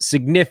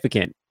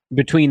significant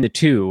between the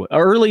two.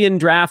 Early in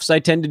drafts, I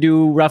tend to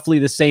do roughly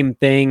the same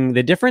thing.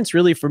 The difference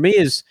really for me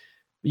is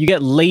you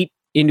get late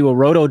into a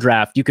Roto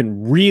draft, you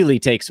can really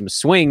take some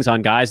swings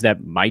on guys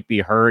that might be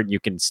hurt. You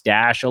can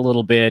stash a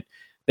little bit.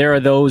 There are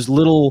those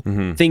little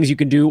things you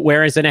can do.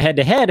 Whereas in a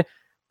head-to-head,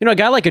 a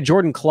guy like a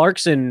Jordan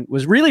Clarkson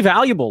was really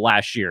valuable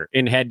last year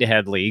in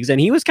head-to-head leagues,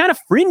 and he was kind of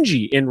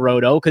fringy in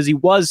Roto because he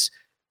was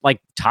like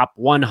top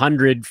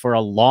 100 for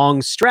a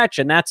long stretch,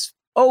 and that's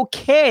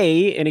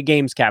okay in a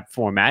games cap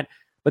format.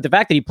 But the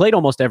fact that he played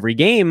almost every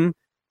game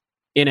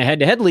in a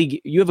head-to-head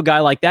league, you have a guy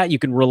like that you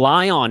can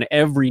rely on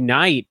every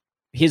night.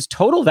 His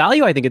total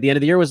value, I think, at the end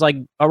of the year was like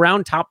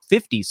around top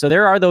 50. So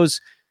there are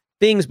those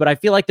things, but I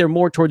feel like they're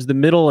more towards the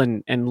middle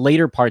and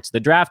later parts of the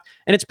draft.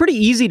 And it's pretty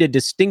easy to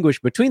distinguish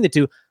between the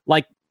two,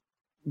 like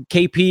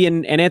KP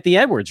and Anthony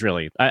Edwards,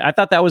 really. I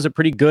thought that was a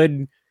pretty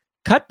good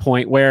cut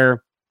point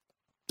where,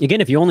 again,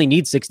 if you only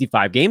need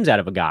 65 games out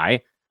of a guy,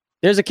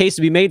 there's a case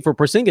to be made for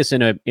Porzingis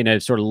in a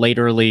sort of late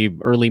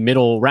early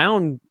middle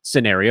round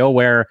scenario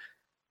where,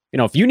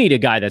 if you need a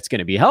guy that's going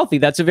to be healthy,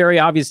 that's a very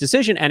obvious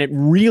decision, and it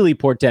really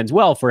portends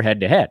well for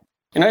head-to-head.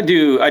 And I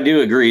do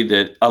agree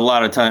that a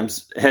lot of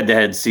times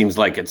head-to-head seems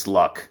like it's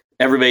luck.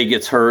 Everybody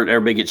gets hurt,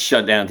 everybody gets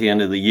shut down at the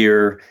end of the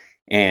year,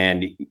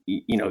 and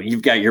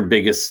you've got your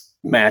biggest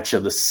match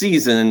of the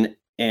season,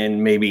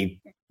 and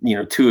maybe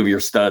two of your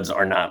studs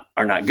are not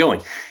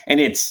going, and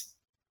it's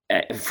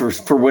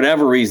for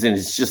whatever reason,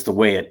 it's just the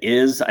way it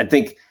is. I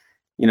think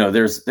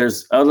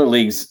there's other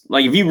leagues,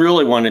 like if you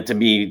really want it to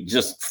be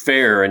just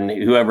fair and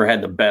whoever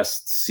had the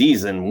best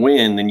season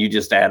win, then you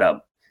just add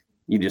up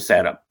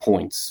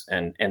points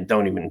and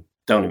don't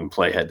even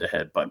play head to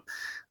head. But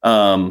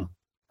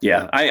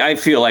I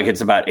feel like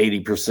it's about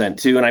 80%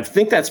 too, and I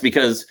think that's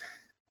because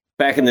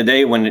back in the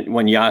day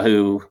when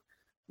Yahoo,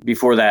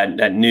 before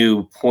that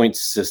new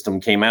points system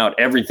came out,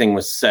 everything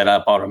was set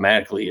up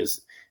automatically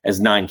as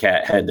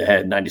 9-cat head to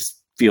head, and I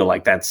just feel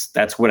like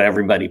that's what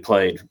everybody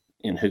played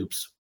in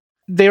hoops.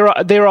 There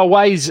are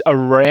ways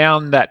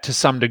around that to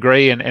some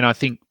degree, and I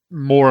think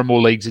more and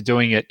more leagues are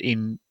doing it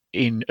in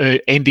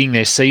ending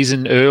their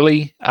season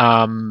early.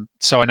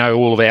 So I know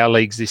all of our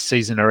leagues this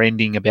season are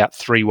ending about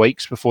 3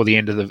 weeks before the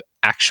end of the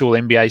actual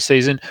NBA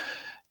season.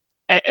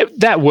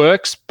 That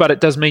works, but it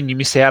does mean you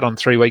miss out on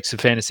 3 weeks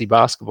of fantasy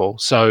basketball.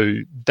 So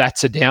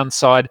that's a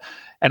downside.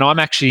 And I'm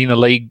actually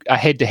in a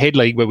head-to-head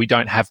league where we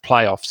don't have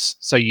playoffs.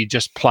 So you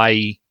just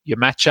play your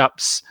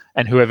matchups,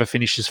 and whoever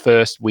finishes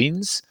first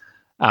wins.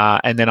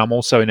 And then I'm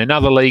also in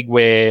another league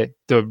where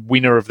the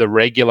winner of the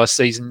regular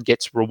season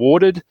gets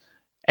rewarded,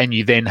 and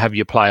you then have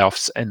your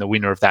playoffs, and the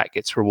winner of that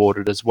gets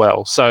rewarded as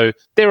well. So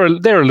there are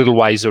little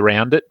ways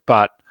around it,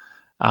 but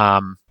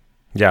I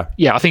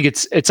think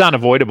it's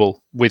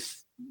unavoidable with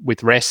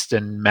rest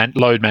and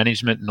load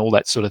management and all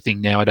that sort of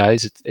thing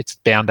nowadays. It's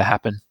bound to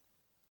happen.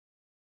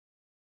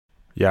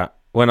 Yeah,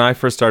 when I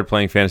first started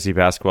playing fantasy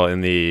basketball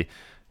in the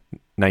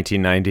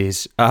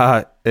 1990s,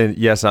 and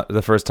yes,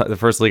 the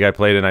first league I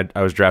played in,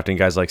 I was drafting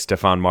guys like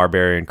Stephon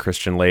Marbury and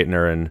Christian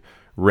Laettner and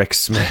Rick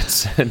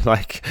Smits, and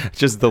like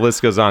just the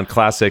list goes on.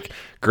 Classic,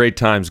 great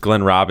times.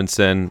 Glenn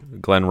Robinson,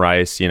 Glenn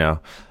Rice,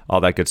 all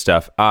that good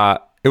stuff.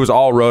 It was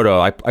all Roto.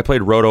 I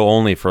played Roto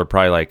only for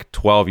probably like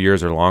 12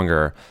 years or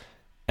longer,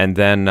 and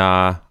then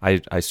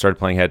I started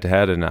playing head to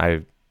head, and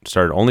I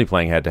started only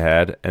playing head to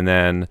head, and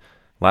then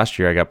last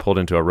year I got pulled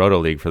into a Roto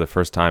league for the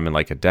first time in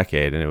like a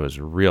decade, and it was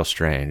real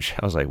strange.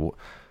 I was like,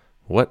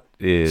 what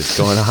is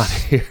going on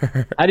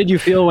here? How did you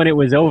feel when it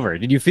was over?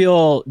 Did you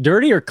feel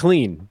dirty or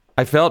clean?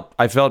 I felt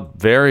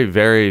very,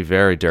 very,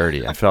 very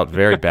dirty. I felt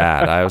very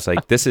bad. I was like,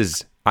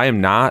 I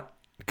am not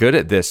good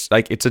at this.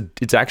 Like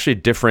it's actually a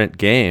different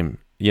game,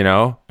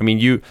 I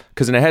mean,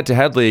 because in a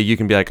head-to-head league, you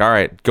can be like, all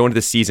right, go into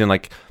the season,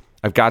 like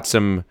I've got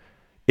some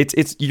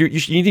you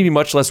need to be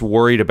much less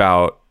worried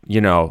about,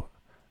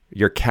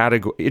 your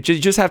category. You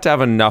just have to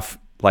have enough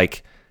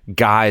like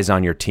guys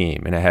on your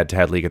team in a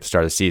head-to-head league at the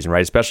start of the season,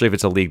 right? Especially if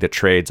it's a league that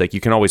trades. Like, you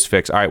can always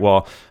fix, all right,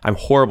 well, I'm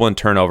horrible in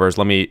turnovers.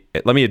 Let me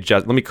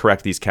adjust, let me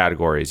correct these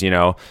categories, In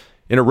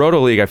a roto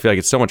league, I feel like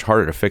it's so much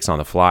harder to fix on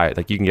the fly.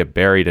 Like, you can get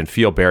buried and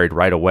feel buried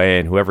right away,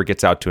 and whoever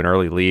gets out to an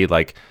early lead,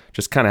 like,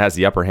 just kind of has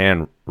the upper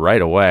hand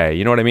right away.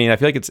 You know what I mean? I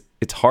feel like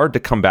it's hard to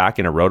come back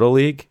in a roto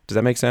league. Does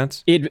that make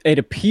sense? It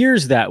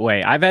appears that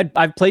way.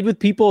 I've played with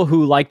people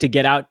who like to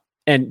get out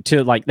and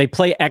to like, they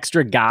play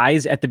extra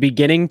guys at the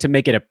beginning to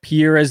make it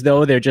appear as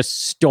though they're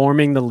just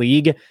storming the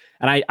league.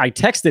 And I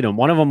texted him.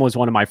 One of them was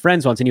one of my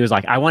friends once, and he was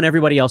like, I want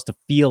everybody else to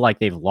feel like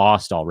they've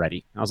lost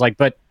already. I was like,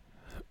 but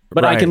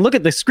right. I can look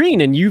at the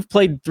screen and you've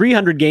played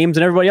 300 games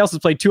and everybody else has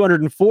played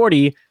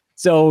 240.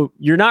 So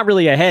you're not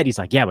really ahead. He's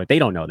like, yeah, but they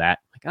don't know that.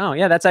 I'm like, oh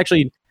yeah, that's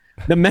actually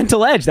the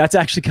mental edge. That's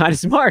actually kind of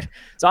smart.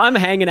 So I'm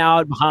hanging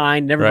out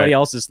behind and everybody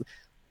else is.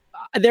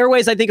 There are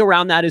ways I think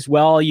around that as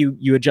well.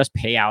 You adjust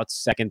payouts,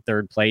 second,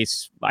 third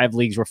place. I have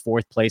leagues where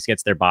fourth place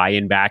gets their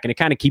buy-in back, and it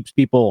kind of keeps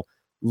people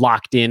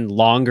locked in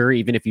longer,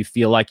 even if you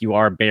feel like you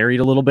are buried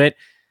a little bit.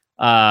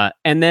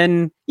 And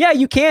then, yeah,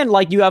 you can,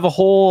 like, you have a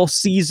whole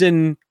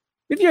season.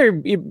 If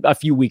you're a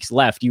few weeks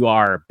left, you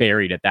are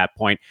buried at that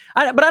point.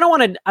 But I don't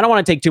want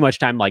to take too much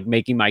time like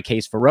making my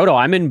case for roto.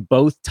 I'm in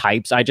both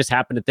types. I just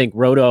happen to think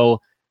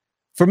roto,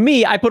 for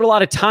me, I put a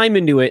lot of time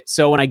into it.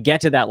 So when I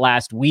get to that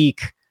last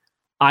week,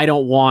 I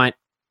don't want,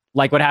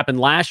 like what happened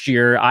last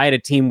year. I had a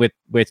team with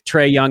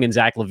Trae Young and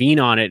Zach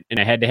LaVine on it in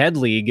a head-to-head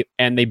league,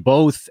 and they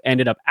both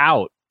ended up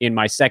out in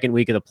my second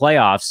week of the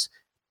playoffs.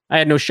 I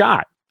had no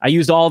shot. I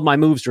used all of my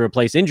moves to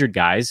replace injured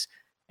guys,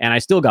 and I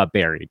still got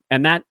buried.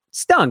 And that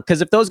stunk,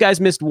 because if those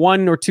guys missed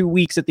 1 or 2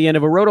 weeks at the end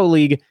of a roto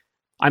league,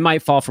 I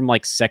might fall from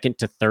like second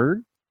to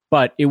third,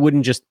 but it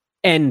wouldn't just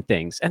end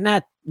things. And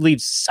that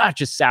leaves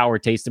such a sour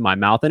taste in my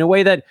mouth in a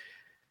way that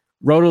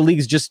roto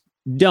leagues just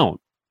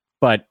don't.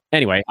 But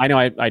anyway, I know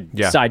I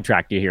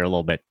sidetracked you here a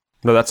little bit.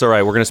 No, that's all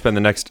right. We're going to spend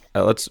the next,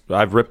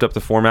 I've ripped up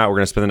the format. We're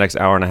going to spend the next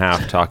hour and a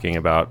half talking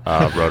about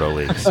roto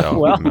leagues. So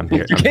well,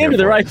 you came to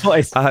the right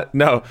place.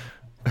 No.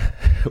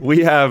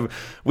 We have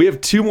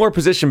 2 more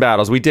position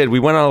battles. We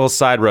went on a little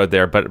side road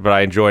there, but I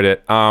enjoyed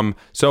it.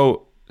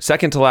 So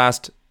second to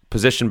last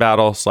position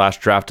battle /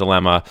 draft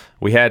dilemma,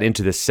 we head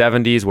into the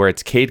 70s, where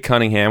it's Cade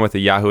Cunningham with a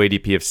Yahoo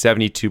ADP of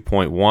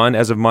 72.1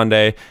 as of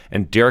Monday,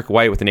 and Derek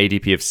White with an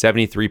ADP of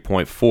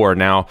 73.4.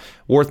 Now,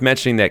 worth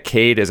mentioning that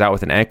Cade is out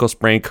with an ankle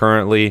sprain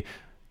currently,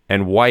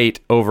 and White,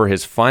 over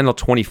his final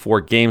 24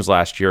 games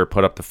last year,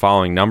 put up the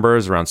following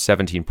numbers: around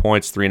 17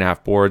 points,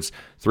 3.5 boards,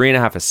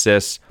 3.5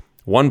 assists,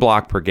 1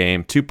 block per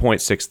game,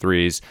 2.6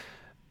 threes.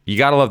 You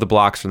got to love the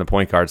blocks from the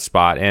point guard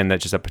spot, and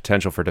that's just a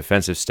potential for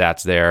defensive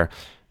stats there.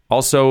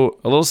 Also,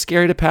 a little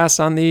scary to pass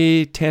on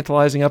the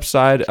tantalizing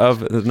upside of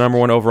the number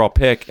 1 overall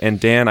pick.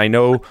 And Dan, I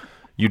know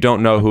you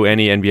don't know who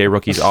any NBA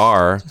rookies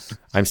are.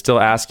 I'm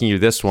still asking you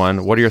this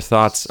one. What are your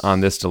thoughts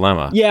on this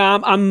dilemma? Yeah,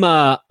 I'm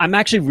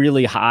actually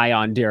really high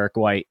on Derek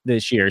White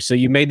this year. So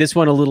you made this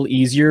one a little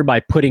easier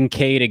by putting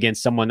Cade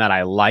against someone that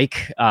I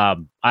like.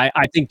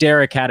 I think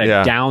Derek had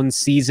a down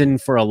season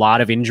for a lot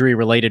of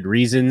injury-related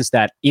reasons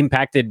that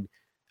impacted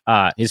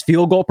his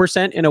field goal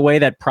percent in a way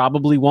that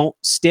probably won't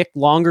stick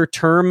longer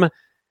term.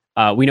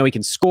 We know he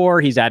can score.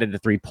 He's added the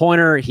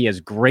 3-pointer. He has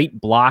great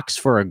blocks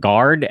for a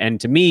guard. And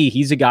to me,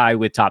 he's a guy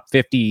with top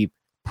 50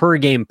 per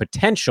game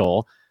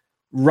potential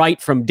right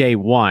from day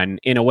one,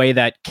 in a way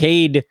that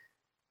Cade,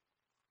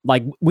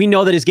 like, we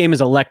know that his game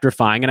is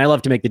electrifying. And I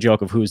love to make the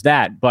joke of who's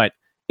that, but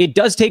it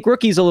does take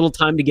rookies a little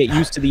time to get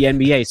used to the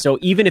NBA. So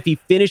even if he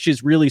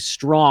finishes really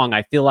strong,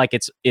 I feel like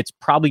it's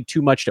probably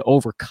too much to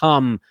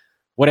overcome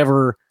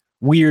whatever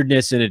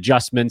weirdness and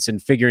adjustments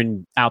and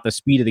figuring out the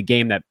speed of the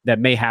game that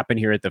may happen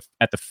here at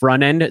the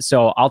front end.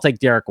 So I'll take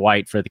Derek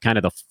White for the kind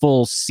of the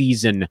full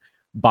season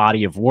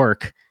body of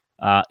work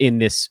in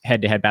this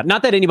head-to-head battle.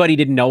 Not that anybody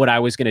didn't know what I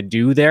was going to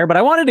do there, but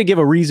I wanted to give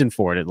a reason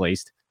for it at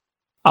least.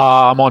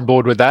 I'm on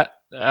board with that.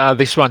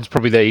 This one's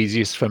probably the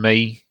easiest for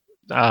me.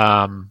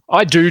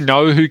 I do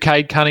know who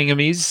Cade Cunningham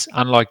is,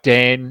 unlike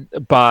Dan,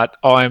 but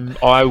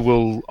I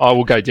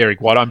will go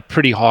Derek White. I'm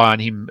pretty high on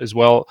him as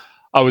well.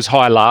 I was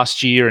high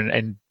last year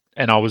and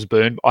I was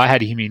burned. I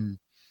had him in,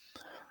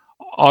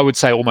 I would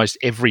say, almost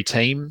every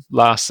team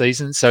last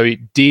season, so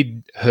it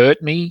did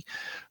hurt me.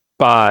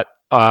 But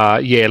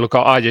look,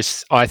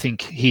 I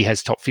think he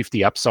has top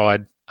 50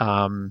 upside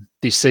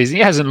this season.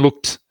 He hasn't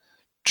looked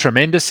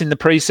tremendous in the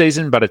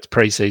preseason, but it's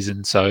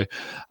preseason. So,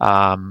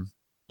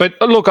 but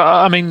look,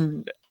 I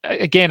mean,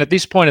 again, at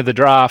this point of the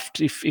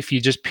draft, if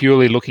you're just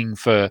purely looking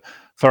for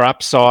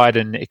upside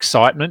and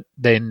excitement,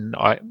 then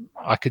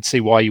I could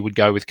see why you would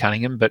go with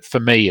Cunningham. But for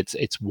me,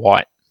 it's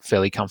White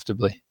fairly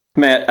comfortably.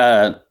 Matt,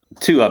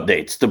 2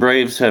 updates. The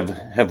Braves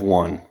have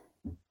won.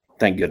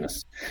 Thank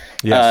goodness.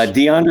 Yes.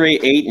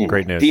 DeAndre Ayton.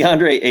 Great news.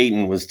 DeAndre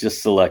Ayton was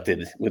just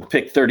selected with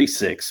pick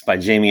 36 by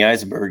Jamie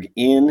Eisenberg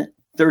in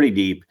 30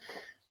 deep.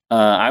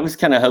 I was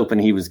kind of hoping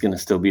he was going to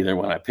still be there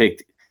when I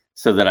picked,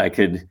 so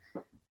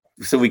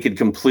we could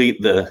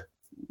complete the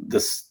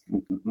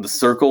the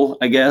circle,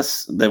 I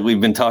guess, that we've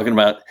been talking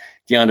about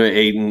DeAndre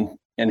Ayton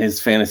and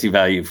his fantasy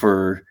value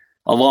for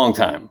a long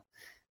time.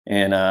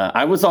 And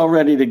I was all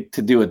ready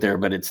to do it there,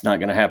 but it's not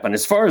going to happen.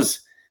 As far as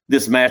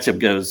this matchup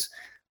goes,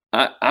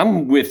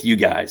 I'm with you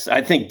guys.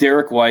 I think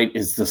Derek White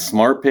is the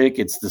smart pick.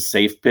 It's the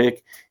safe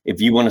pick.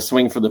 If you want to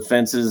swing for the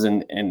fences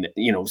and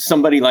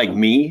somebody like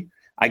me,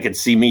 I could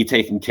see me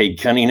taking Cade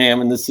Cunningham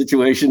in this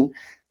situation.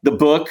 The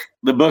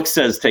book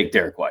says take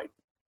Derek White.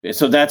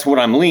 So that's what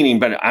I'm leaning,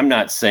 but I'm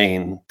not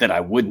saying that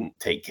I wouldn't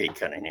take Cade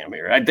Cunningham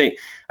here. I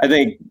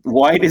think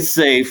White is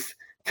safe.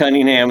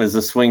 Cunningham is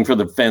a swing for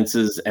the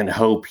fences and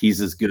hope he's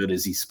as good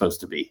as he's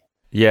supposed to be.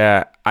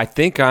 Yeah, I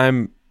think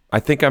I'm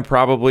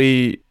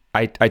probably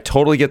I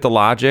totally get the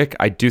logic.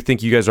 I do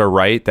think you guys are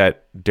right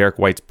that Derek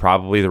White's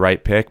probably the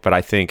right pick, but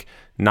I think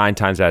 9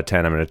 times out of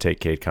 10 I'm going to take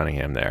Cade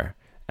Cunningham there.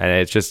 And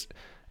it's just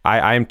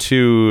I'm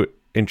too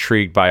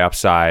intrigued by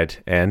upside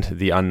and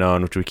the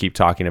unknown, which we keep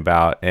talking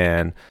about.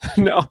 And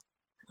no,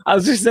 I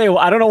was just saying,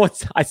 well,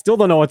 I still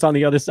don't know what's on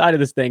the other side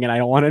of this thing, and I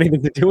don't want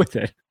anything to do with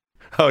it.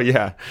 Oh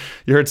yeah,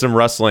 you heard some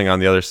rustling on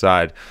the other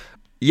side.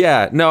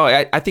 Yeah, no,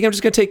 I think I'm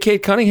just gonna take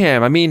Cade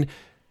Cunningham. I mean,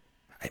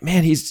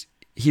 man, he's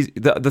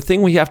the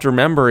thing we have to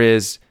remember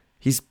is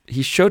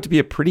he showed to be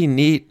a pretty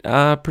neat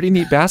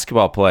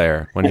basketball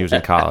player when he was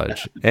in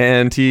college,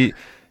 and he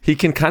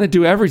can kind of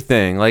do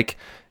everything. Like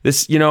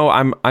this,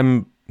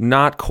 I'm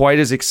not quite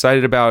as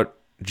excited about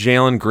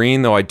Jalen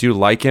Green, though I do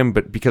like him,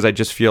 but because I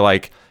just feel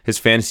like his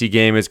fantasy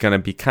game is going to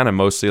be kind of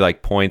mostly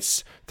like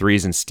points,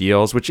 threes, and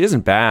steals, which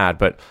isn't bad.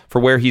 But for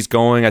where he's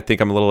going, I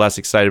think I'm a little less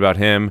excited about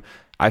him.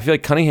 I feel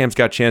like Cunningham's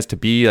got a chance to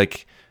be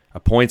like a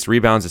points,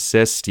 rebounds,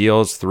 assists,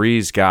 steals,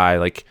 threes guy,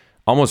 like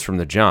almost from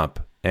the jump.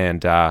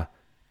 And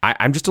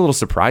I'm just a little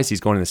surprised he's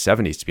going in the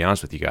 70s, to be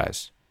honest with you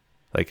guys,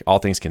 like all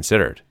things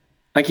considered.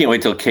 I can't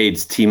wait till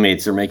Cade's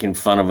teammates are making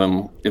fun of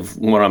him. If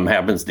one of them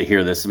happens to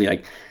hear this, and be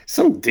like,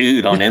 some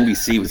dude on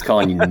NBC was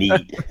calling you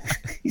neat.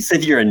 He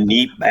said you're a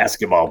neat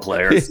basketball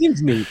player. He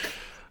seems neat.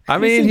 I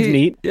mean, he's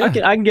neat. Yeah.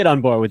 I can get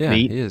on board with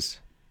neat.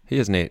 He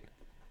is neat.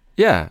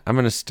 Yeah, I'm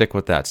going to stick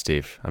with that,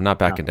 Steve. I'm not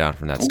backing down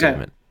from that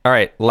statement. All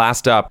right,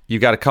 last up, you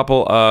got a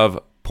couple of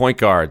point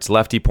guards,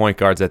 lefty point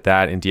guards at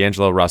that, in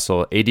D'Angelo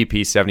Russell,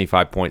 ADP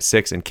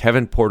 75.6, and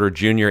Kevin Porter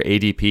Jr.,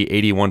 ADP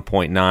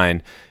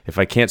 81.9. If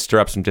I can't stir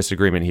up some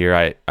disagreement here,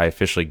 I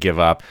officially give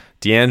up.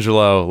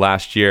 D'Angelo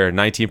last year,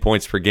 19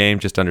 points per game,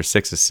 just under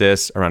 6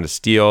 assists, around a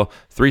steal,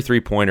 3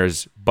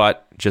 3-pointers,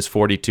 but just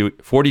 42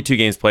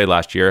 games played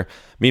last year.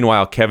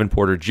 Meanwhile, Kevin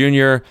Porter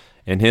Jr.,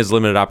 in his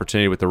limited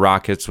opportunity with the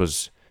Rockets,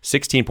 was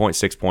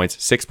 16.6 points,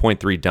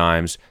 6.3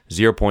 dimes,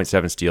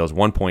 0.7 steals,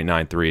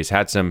 1.9 threes.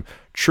 Had some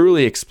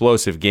truly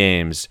explosive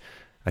games.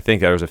 I think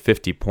there was a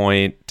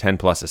 50-point,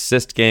 10-plus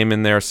assist game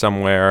in there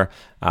somewhere,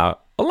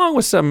 along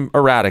with some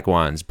erratic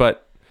ones.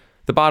 But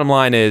the bottom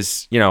line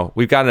is,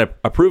 we've got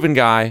a proven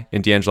guy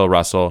in D'Angelo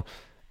Russell,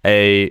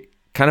 a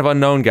kind of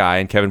unknown guy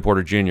in Kevin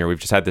Porter Jr. We've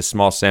just had this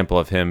small sample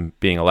of him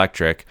being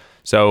electric.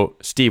 So,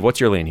 Steve,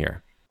 what's your lean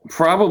here?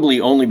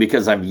 Probably only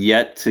because I've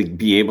yet to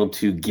be able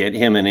to get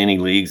him in any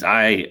leagues.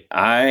 I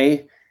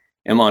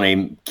am on a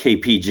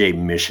KPJ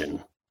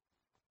mission.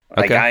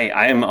 Like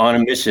I am on a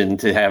mission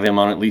to have him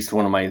on at least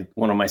one of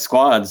my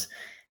squads,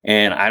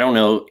 and I don't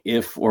know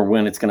if or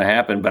when it's going to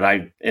happen. But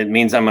it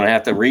means I'm going to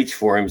have to reach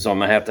for him, so I'm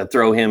going to have to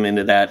throw him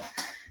into that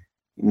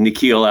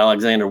Nickeil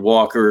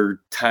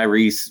Alexander-Walker,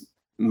 Tyrese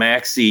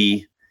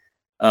Maxey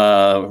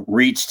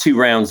reach 2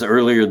 rounds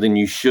earlier than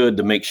you should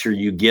to make sure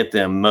you get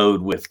them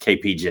mode with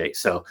KPJ.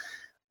 So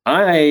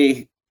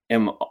I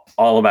am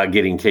all about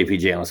getting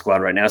KPJ on the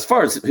squad right now. As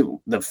far as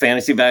the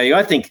fantasy value,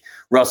 I think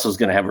Russell's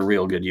going to have a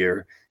real good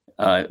year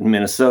in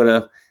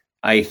Minnesota.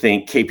 I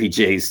think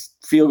KPJ's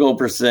field goal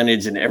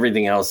percentage and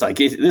everything else,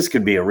 this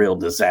could be a real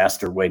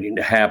disaster waiting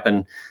to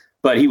happen.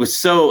 But he was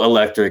so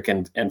electric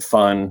and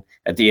fun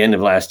at the end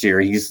of last year.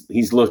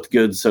 He's looked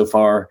good so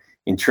far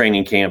in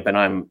training camp, and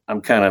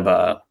I'm kind of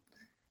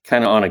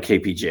on a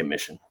KPJ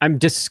mission. I'm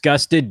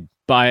disgusted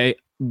by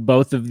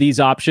both of these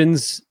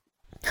options.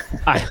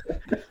 I'm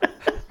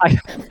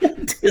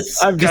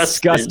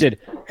disgusted.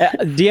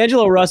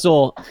 D'Angelo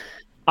Russell,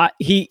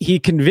 he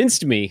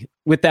convinced me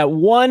with that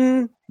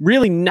one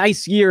really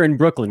nice year in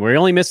Brooklyn where he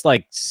only missed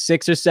like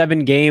 6 or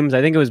 7 games.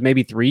 I think it was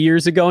maybe 3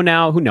 years ago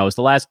now. Who knows?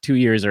 The last 2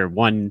 years are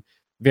one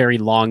very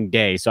long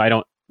day, so I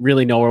don't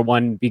really know where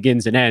one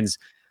begins and ends.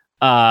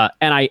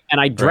 And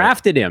I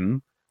drafted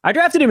him. I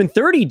drafted him in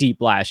 30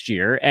 deep last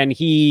year, and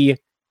he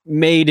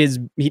made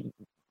I'm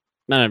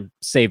gonna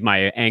save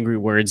my angry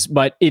words,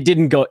 but it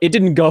didn't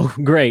go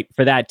great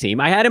for that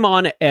team. I had him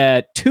on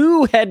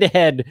 2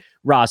 head-to-head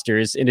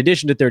rosters in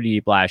addition to 30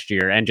 deep last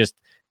year, and just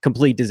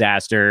complete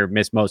disaster.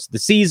 Missed most of the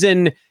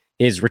season.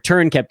 His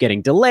return kept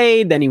getting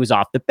delayed. Then he was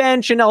off the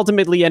bench, and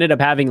ultimately ended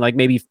up having like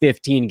maybe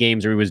 15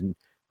 games where he was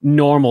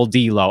normal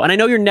D-low. And I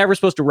know you're never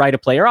supposed to write a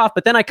player off,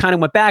 but then I kind of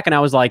went back and I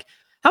was like,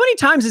 how many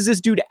times has this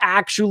dude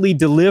actually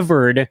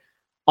delivered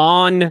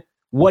on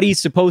what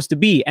he's supposed to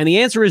be? And the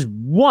answer is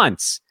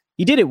once.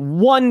 He did it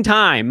one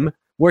time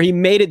where he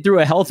made it through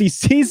a healthy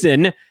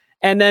season,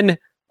 and then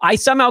I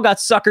somehow got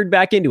suckered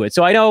back into it.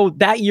 So I know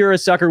that year a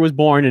sucker was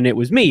born and it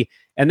was me.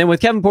 And then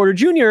with Kevin Porter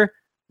Jr.,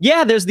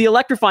 yeah, there's the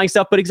electrifying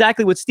stuff, but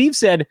exactly what Steve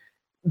said,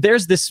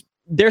 there's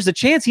a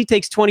chance he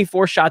takes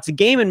 24 shots a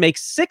game and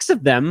makes 6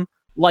 of them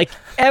like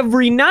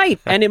every night.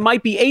 And it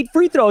might be 8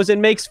 free throws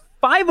and makes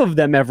 5 of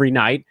them every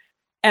night.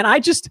 And I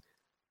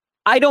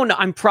don't know.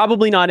 I'm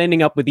probably not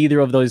ending up with either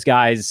of those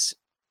guys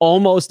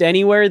almost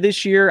anywhere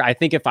this year. I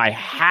think if I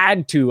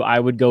had to, I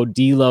would go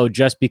D'Lo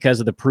just because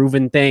of the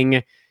proven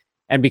thing.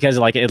 And because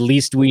like at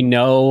least we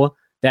know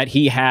that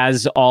he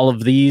has all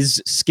of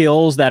these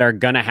skills that are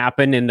going to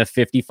happen in the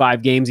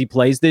 55 games he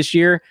plays this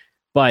year.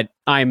 But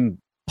I'm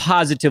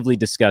positively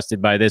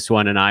disgusted by this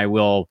one, and I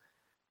will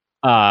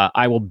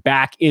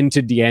back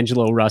into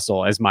D'Angelo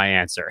Russell as my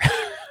answer.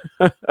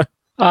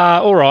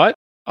 All right.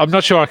 I'm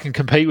not sure I can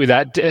compete with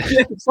that.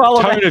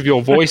 Tone of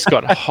your voice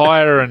got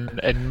higher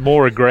and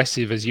more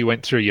aggressive as you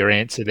went through your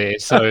answer there.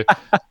 So,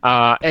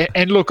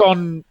 and look,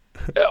 on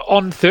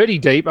 30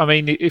 deep, I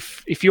mean,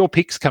 if your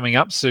pick's coming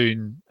up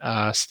soon,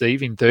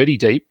 Steve, in 30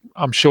 deep,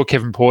 I'm sure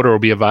Kevin Porter will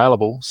be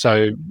available.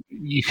 So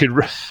you could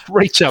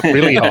reach up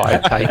really high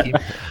and take him.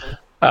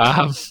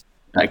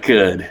 I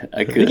could.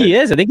 I think he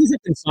is. I think he's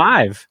up in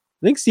 5.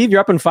 I think, Steve,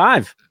 you're up in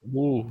 5.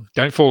 Ooh,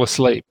 don't fall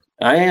asleep.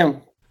 I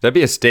am. That'd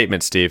be a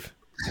statement, Steve.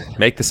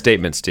 Make the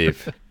statement,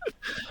 Steve.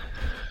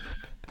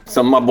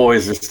 Some of my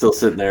boys are still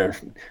sitting there.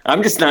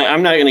 I'm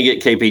not going to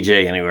get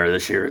KPJ anywhere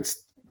this year.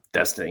 It's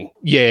destiny.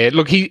 Yeah,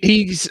 look,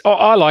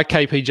 I like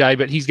KPJ,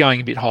 but he's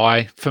going a bit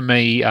high for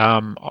me.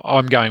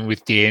 I'm going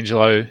with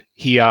D'Angelo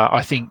here.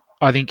 I think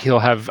he'll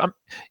have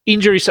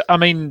injuries. I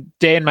mean,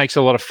 Dan makes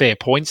a lot of fair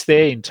points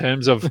there in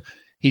terms of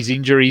his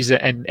injuries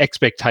and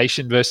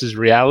expectation versus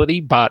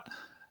reality, but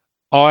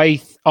I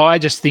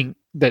just think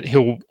that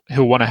he'll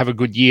want to have a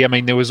good year. I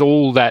mean, there was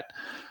all that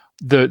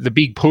the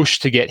big push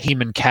to get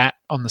him and Kat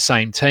on the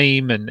same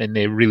team, and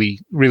they're really,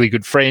 really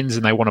good friends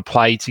and they want to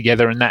play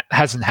together, and that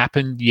hasn't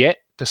happened yet,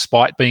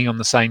 despite being on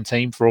the same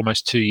team for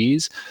almost 2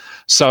 years.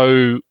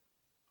 So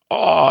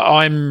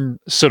I'm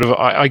sort of,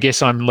 I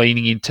guess I'm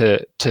leaning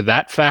into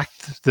that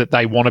fact that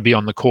they want to be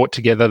on the court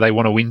together. They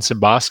want to win some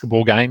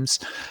basketball games.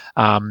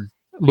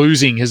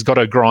 Losing has got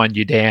to grind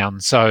you down.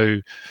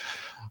 So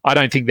I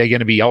don't think they're going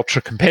to be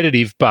ultra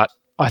competitive, but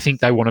I think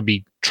they want to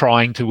be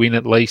trying to win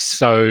at least.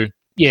 So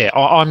yeah,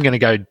 I'm going to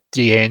go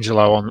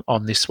D'Angelo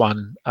on this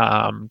one.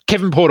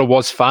 Kevin Porter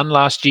was fun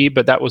last year,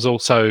 but that was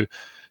also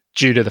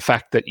due to the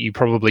fact that you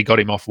probably got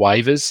him off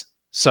waivers.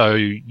 So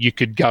you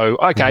could go,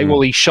 okay,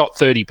 well, he shot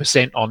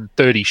 30% on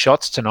 30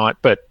 shots tonight,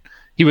 but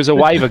he was a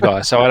waiver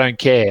guy, so I don't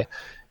care.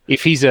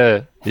 If he's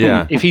a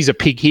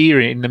pick here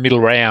in the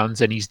middle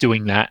rounds and he's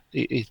doing that,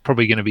 it's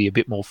probably going to be a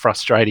bit more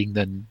frustrating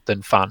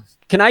than fun.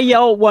 Can I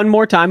yell one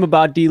more time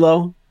about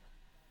D'Lo?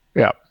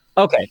 Yeah.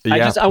 Okay.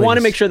 Yeah, I want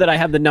to make sure that I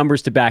have the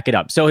numbers to back it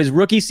up. So his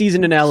rookie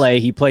season in LA,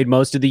 he played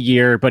most of the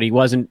year, but he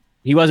wasn't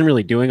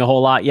really doing a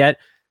whole lot yet.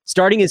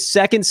 Starting his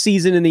second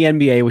season in the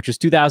NBA, which was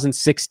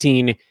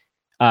 2016,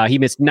 he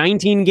missed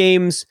 19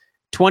 games,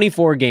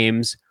 24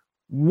 games,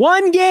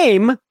 1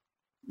 game.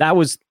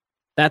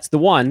 That's the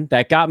one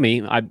that got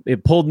me.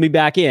 It pulled me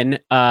back in.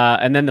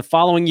 And then the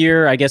following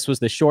year, I guess, was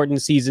the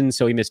shortened season.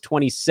 So he missed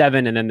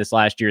 27, and then this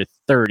last year,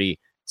 30.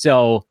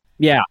 So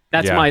yeah,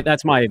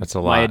 that's my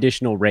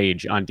additional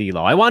rage on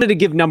D'Lo. I wanted to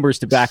give numbers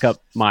to back up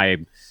my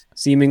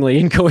seemingly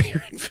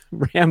incoherent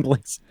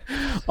ramblings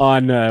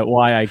on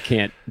why I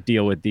can't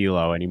deal with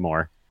D'Lo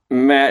anymore.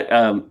 Matt,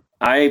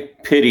 I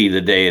pity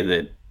the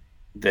day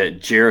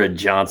that Jared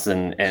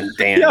Johnson and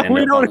Dan end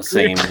up on the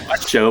same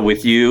show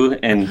with you,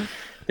 and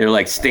they're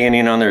like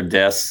standing on their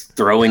desks,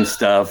 throwing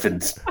stuff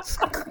and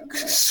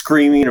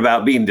screaming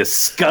about being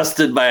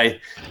disgusted by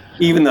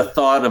even the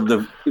thought of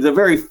the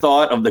very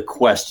thought of the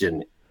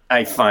question.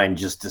 I find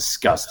just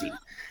disgusting,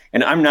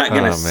 and I'm not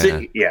going to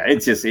sit. Yeah,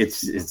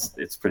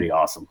 it's pretty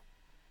awesome.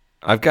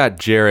 I've got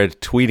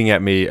Jared tweeting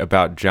at me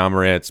about Ja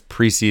Morant's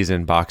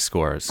preseason box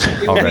scores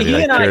already.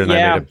 Jared and I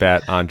made a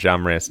bet on Ja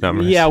Morant's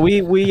numbers. Yeah,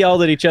 we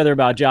yelled at each other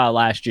about Ja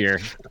last year.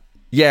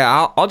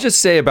 Yeah, I'll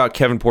just say about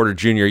Kevin Porter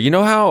Jr., you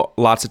know how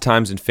lots of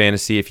times in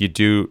fantasy, if you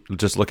do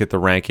just look at the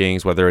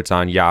rankings, whether it's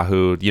on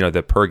Yahoo,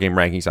 the per game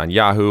rankings on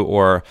Yahoo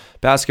or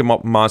Basketball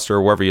Monster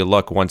or wherever you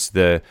look, once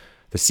the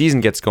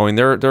season gets going,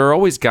 there are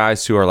always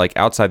guys who are like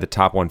outside the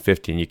top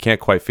 150, and you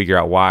can't quite figure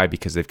out why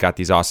because they've got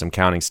these awesome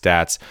counting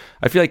stats.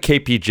 I feel like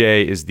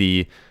KPJ is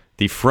the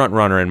front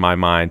runner in my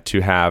mind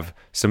to have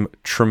some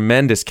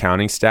tremendous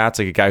counting stats,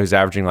 like a guy who's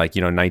averaging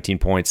 19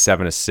 points,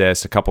 7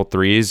 assists, a couple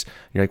threes.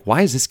 You're like,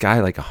 why is this guy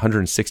like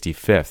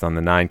 165th on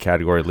the 9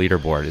 category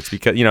leaderboard? It's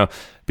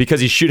because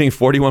he's shooting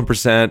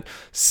 41%,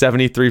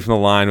 73 from the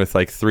line with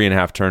like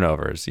 3.5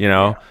 turnovers,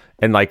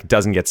 and like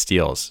doesn't get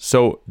steals.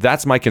 So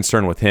that's my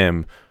concern with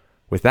him.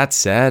 With that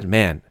said,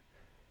 man,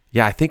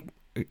 yeah,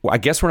 I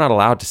guess we're not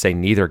allowed to say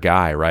neither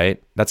guy,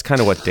 right? That's kind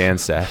of what Dan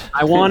said.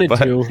 I wanted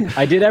to.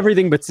 I did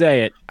everything but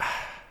say it.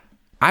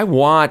 I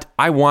want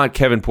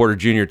Kevin Porter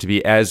Jr. to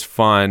be as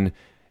fun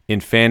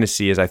in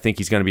fantasy as I think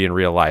he's going to be in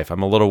real life.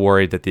 I'm a little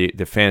worried that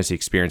the fantasy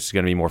experience is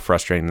going to be more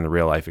frustrating than the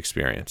real life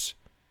experience.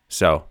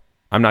 So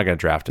I'm not going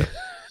to draft him.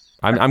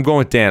 I'm going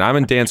with Dan. I'm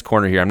in Dan's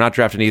corner here. I'm not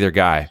drafting either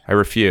guy. I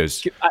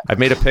refuse. I've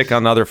made a pick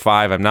on the other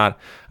 5. I'm not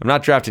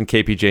drafting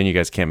KPJ, and you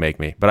guys can't make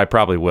me, but I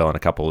probably will in a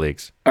couple of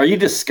leagues. Are you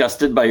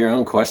disgusted by your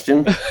own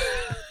question?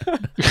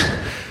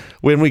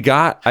 When we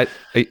got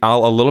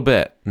I'll a little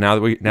bit now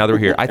that we're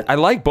here. I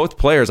like both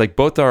players. Like,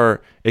 both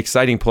are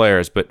exciting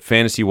players, but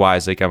fantasy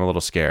wise, like, I'm a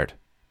little scared.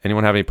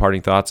 Anyone have any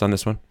parting thoughts on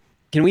this one?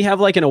 Can we have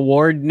like an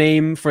award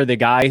name for the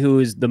guy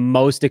who's the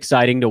most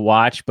exciting to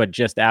watch, but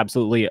just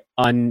absolutely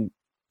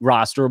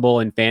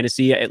unrosterable in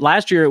fantasy?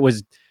 Last year, it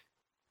was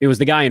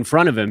the guy in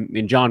front of him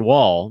in John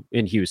Wall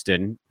in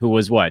Houston, who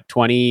was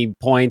 20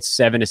 points,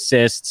 7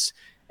 assists,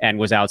 and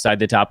was outside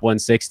the top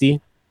 160.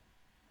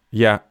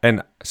 Yeah,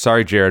 and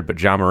sorry, Jared,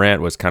 but Ja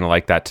Morant was kind of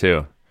like that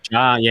too.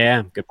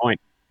 Yeah, good point.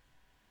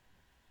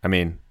 I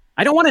mean,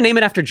 I don't want to name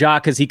it after Ja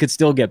because he could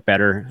still get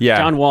better. Yeah.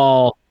 John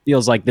Wall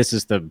feels like this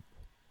is the...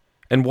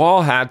 And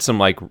Wall had some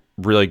like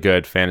really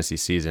good fantasy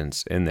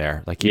seasons in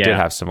there. Like, he did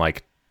have some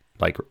like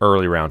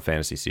early round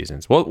fantasy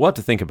seasons. We'll have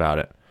to think about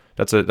it.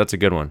 That's a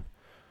good one.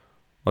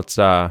 Let's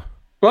Well,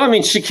 I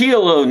mean, Shaquille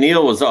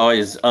O'Neal was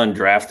always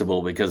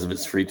undraftable because of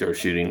his free throw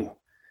shooting.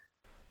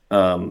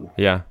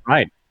 Yeah.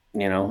 Right.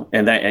 You know,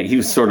 and that he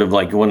was sort of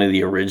like one of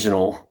the OGs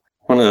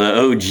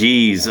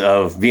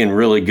of being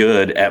really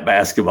good at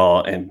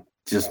basketball and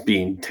just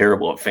being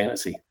terrible at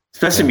fantasy,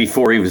 especially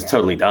before he was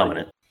totally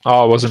dominant.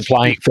 Oh, I wasn't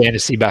playing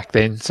fantasy back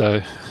then,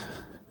 so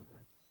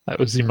that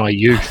was in my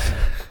youth.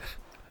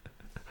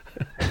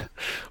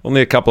 Only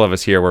a couple of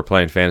us here were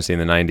playing fantasy in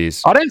the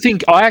 90s.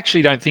 I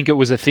actually don't think it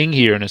was a thing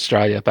here in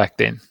Australia back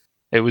then.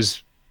 It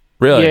was...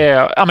 Really?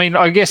 Yeah, I mean,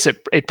 I guess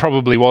it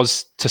probably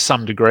was to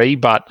some degree,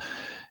 but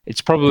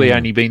it's probably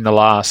only been the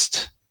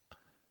last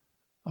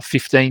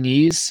 15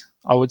 years,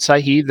 I would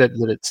say, here that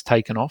it's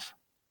taken off.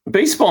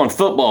 Baseball and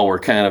football were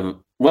kind of...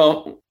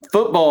 Well,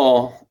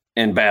 football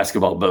and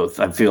basketball both,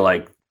 I feel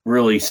like,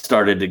 really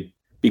started to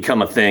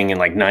become a thing in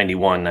like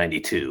 91,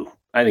 92.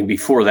 I think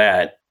before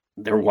that,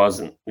 it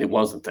wasn't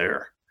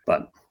there.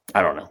 But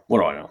I don't know. What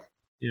do I know?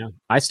 Yeah.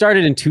 I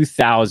started in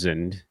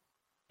 2000,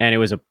 and it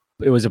was a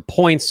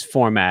points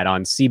format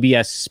on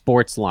CBS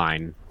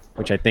Sportsline,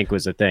 which I think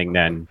was a thing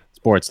then.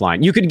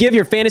 Sportsline. You could give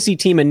your fantasy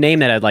team a name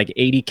that had like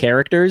 80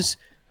 characters,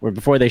 where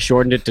before they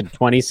shortened it to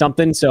 20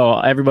 something. So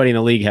everybody in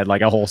the league had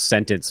like a whole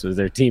sentence with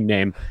their team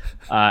name.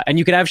 And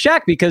you could have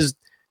Shaq because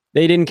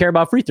they didn't care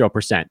about free throw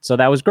percent. So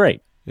that was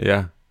great.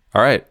 Yeah.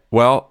 All right.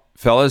 Well,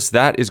 fellas,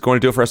 that is going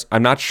to do it for us.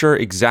 I'm not sure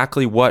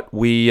exactly what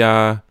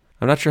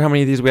I'm not sure how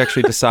many of these we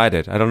actually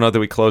decided. I don't know that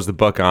we closed the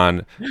book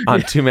on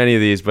too many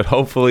of these, but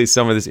hopefully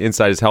some of this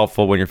insight is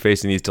helpful when you're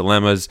facing these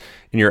dilemmas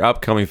in your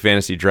upcoming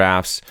fantasy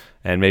drafts.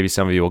 And maybe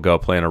some of you will go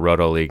play in a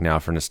Roto League now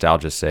for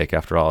nostalgia's sake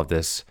after all of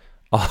this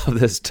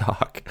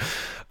talk.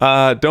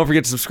 Don't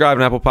forget to subscribe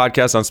on Apple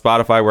Podcasts, on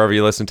Spotify, wherever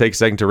you listen. Take a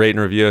second to rate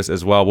and review us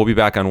as well. We'll be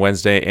back on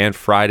Wednesday and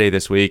Friday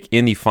this week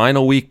in the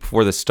final week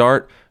before the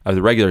start of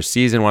the regular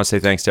season. I want to say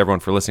thanks to everyone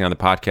for listening on the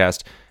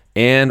podcast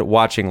and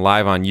watching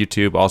live on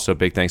YouTube. Also,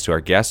 big thanks to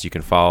our guests. You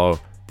can follow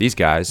these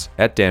guys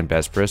at Dan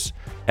Besbris,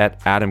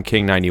 at Adam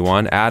King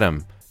 91.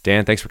 Adam,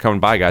 Dan, thanks for coming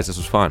by, guys. This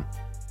was fun.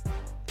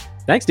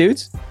 Thanks,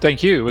 dudes.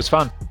 Thank you. It was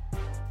fun.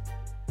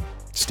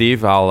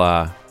 Steve,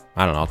 I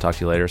don't know, I'll talk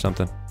to you later or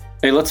something.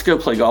 Hey, let's go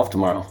play golf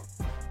tomorrow.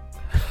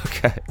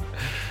 Okay.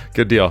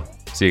 Good deal.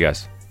 See you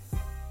guys.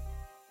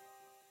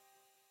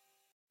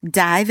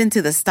 Dive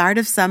into the start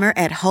of summer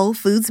at Whole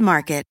Foods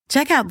Market.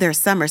 Check out their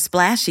summer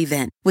splash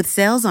event with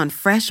sales on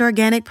fresh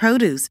organic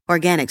produce,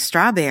 organic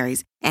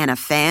strawberries, and a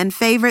fan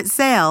favorite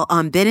sale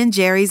on Ben &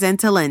 Jerry's and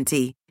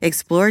Talenti.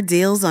 Explore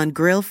deals on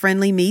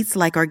grill-friendly meats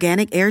like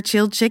organic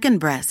air-chilled chicken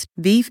breast,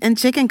 beef and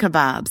chicken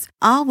kebabs,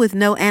 all with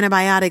no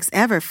antibiotics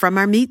ever from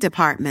our meat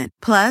department.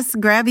 Plus,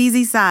 grab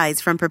easy sides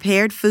from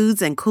prepared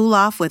foods and cool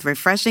off with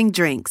refreshing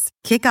drinks.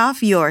 Kick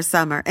off your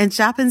summer and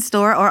shop in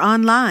store or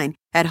online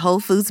at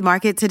Whole Foods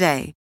Market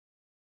today.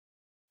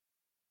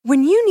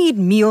 When you need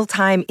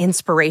mealtime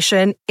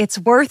inspiration, it's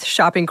worth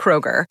shopping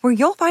Kroger, where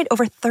you'll find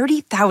over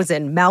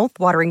 30,000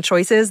 mouth-watering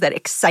choices that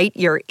excite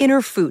your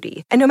inner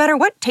foodie. And no matter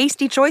what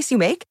tasty choice you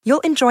make,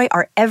 you'll enjoy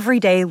our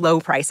everyday low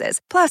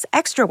prices, plus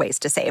extra ways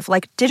to save,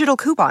 like digital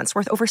coupons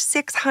worth over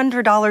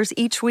 $600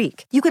 each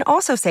week. You can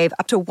also save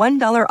up to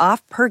 $1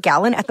 off per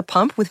gallon at the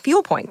pump with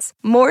fuel points.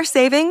 More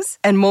savings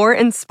and more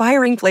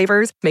inspiring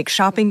flavors make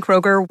shopping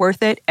Kroger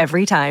worth it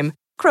every time.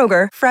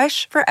 Kroger,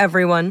 fresh for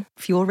everyone.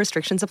 Fuel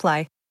restrictions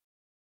apply.